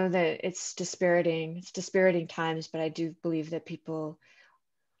I know that it's dispiriting times, but I do believe that people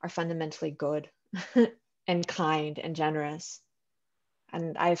are fundamentally good and kind and generous.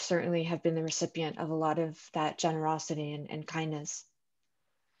 And I certainly have been the recipient of a lot of that generosity and kindness.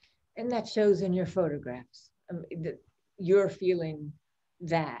 And that shows in your photographs. You're feeling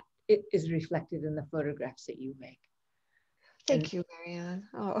that it is reflected in the photographs that you make. Thank you, Marianne.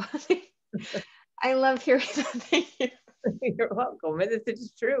 Oh, I love hearing that. Thank you. You're welcome.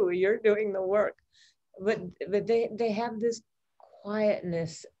 It's true. You're doing the work. But they have this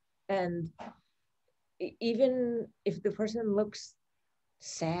quietness, and even if the person looks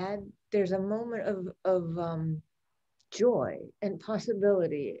sad, there's a moment of joy and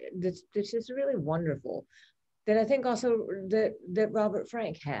possibility that's just really wonderful. That I think also that Robert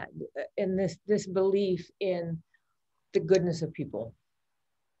Frank had in this belief in the goodness of people.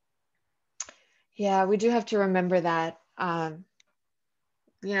 Yeah, we do have to remember that.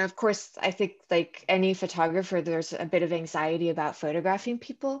 Of course, I think like any photographer, there's a bit of anxiety about photographing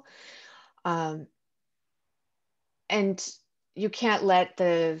people. And you can't let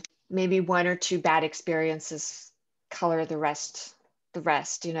the maybe 1 or 2 bad experiences color the rest,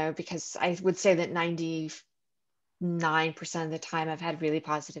 because I would say that 99% of the time I've had really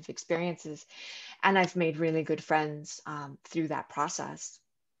positive experiences, and I've made really good friends through that process.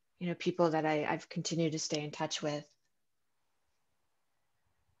 People that I've continued to stay in touch with.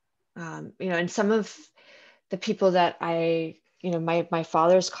 And some of the people that my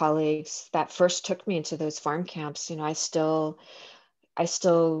father's colleagues that first took me into those farm camps, I still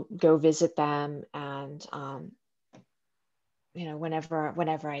go visit them, and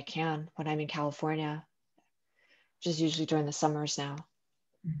whenever I can, when I'm in California, which is usually during the summers now.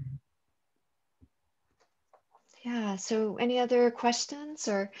 Mm-hmm. Yeah. So any other questions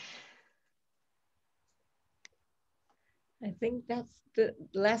or? I think that's the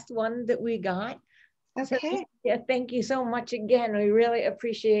last one that we got. Okay. So, yeah, thank you so much again. We really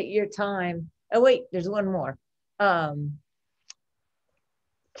appreciate your time. Oh, wait, there's one more. Can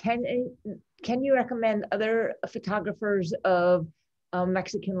you recommend other photographers of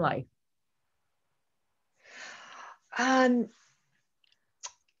Mexican life?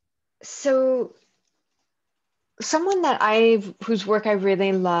 So someone whose work I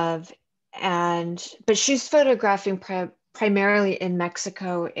really love, but she's photographing primarily in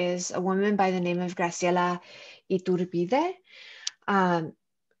Mexico, is a woman by the name of Graciela Iturbide.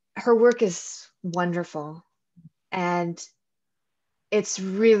 Her work is wonderful, and it's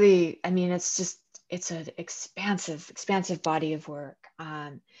really, I mean, it's an expansive body of work.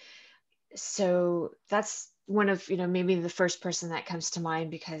 So that's one of, maybe the first person that comes to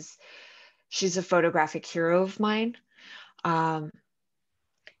mind, because she's a photographic hero of mine. And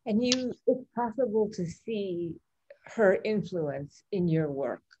it's possible to see her influence in your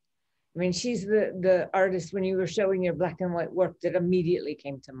work. I mean, she's the artist, when you were showing your black and white work, that immediately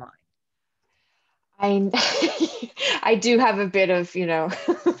came to mind. I do have a bit of,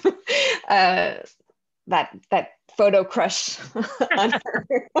 that photo crush on her,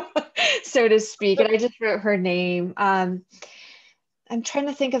 so to speak. And I just wrote her name. I'm trying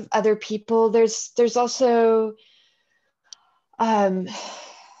to think of other people. There's also, gosh,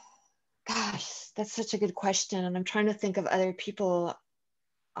 that's such a good question. And I'm trying to think of other people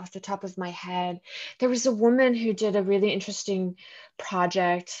off the top of my head. There was a woman who did a really interesting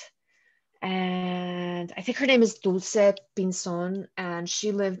project, and I think her name is Dulce Pinzon, and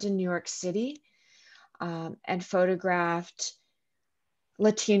she lived in New York City, and photographed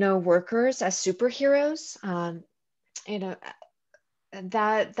Latino workers as superheroes.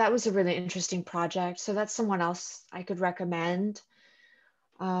 That was a really interesting project. So that's someone else I could recommend.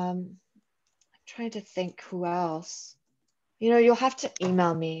 I'm trying to think who else. You'll have to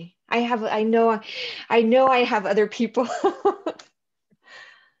email me. I know I have other people.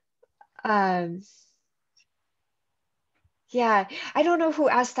 Yeah, I don't know who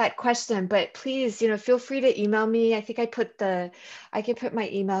asked that question, but please, feel free to email me. I think I can put my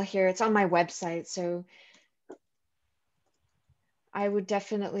email here. It's on my website, so I would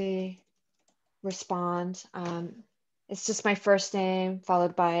definitely respond. It's just my first name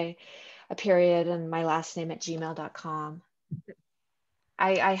followed by a period and my last name at gmail.com.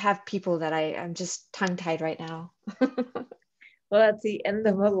 I have people that I'm just tongue-tied right now. Well, that's the end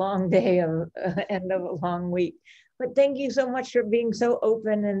of a long day, end of a long week. But thank you so much for being so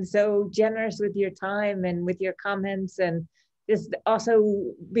open and so generous with your time and with your comments, and just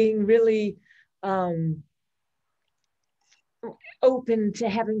also being really open to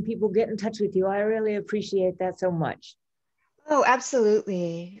having people get in touch with you. I really appreciate that so much. Oh,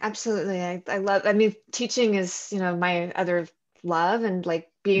 absolutely. Absolutely. I mean, teaching is, my other love, and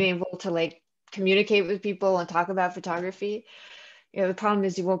like being able to like communicate with people and talk about photography. The problem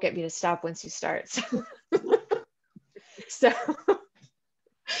is you won't get me to stop once you start. So, well,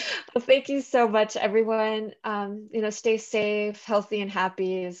 thank you so much, everyone. Stay safe, healthy, and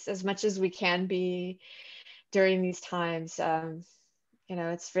happy as much as we can be during these times.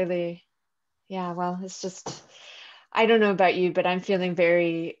 It's really, yeah, well, it's just, I don't know about you, but I'm feeling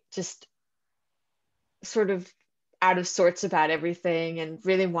very just sort of out of sorts about everything, and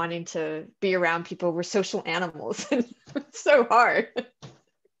really wanting to be around people. We're social animals, and it's so hard.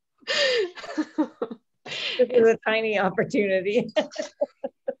 This is a tiny opportunity.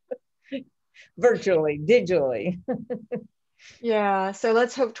 Virtually, digitally. Yeah, so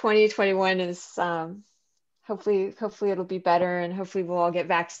let's hope 2021 is hopefully it'll be better, and hopefully we'll all get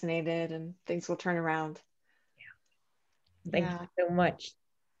vaccinated and things will turn around. Thank you so much.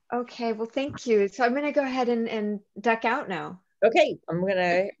 Okay, well, thank you. So I'm going to go ahead and duck out now. Okay, I'm going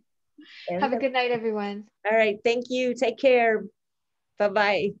to have a good night, everyone. All right, thank you. Take care.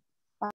 Bye-bye.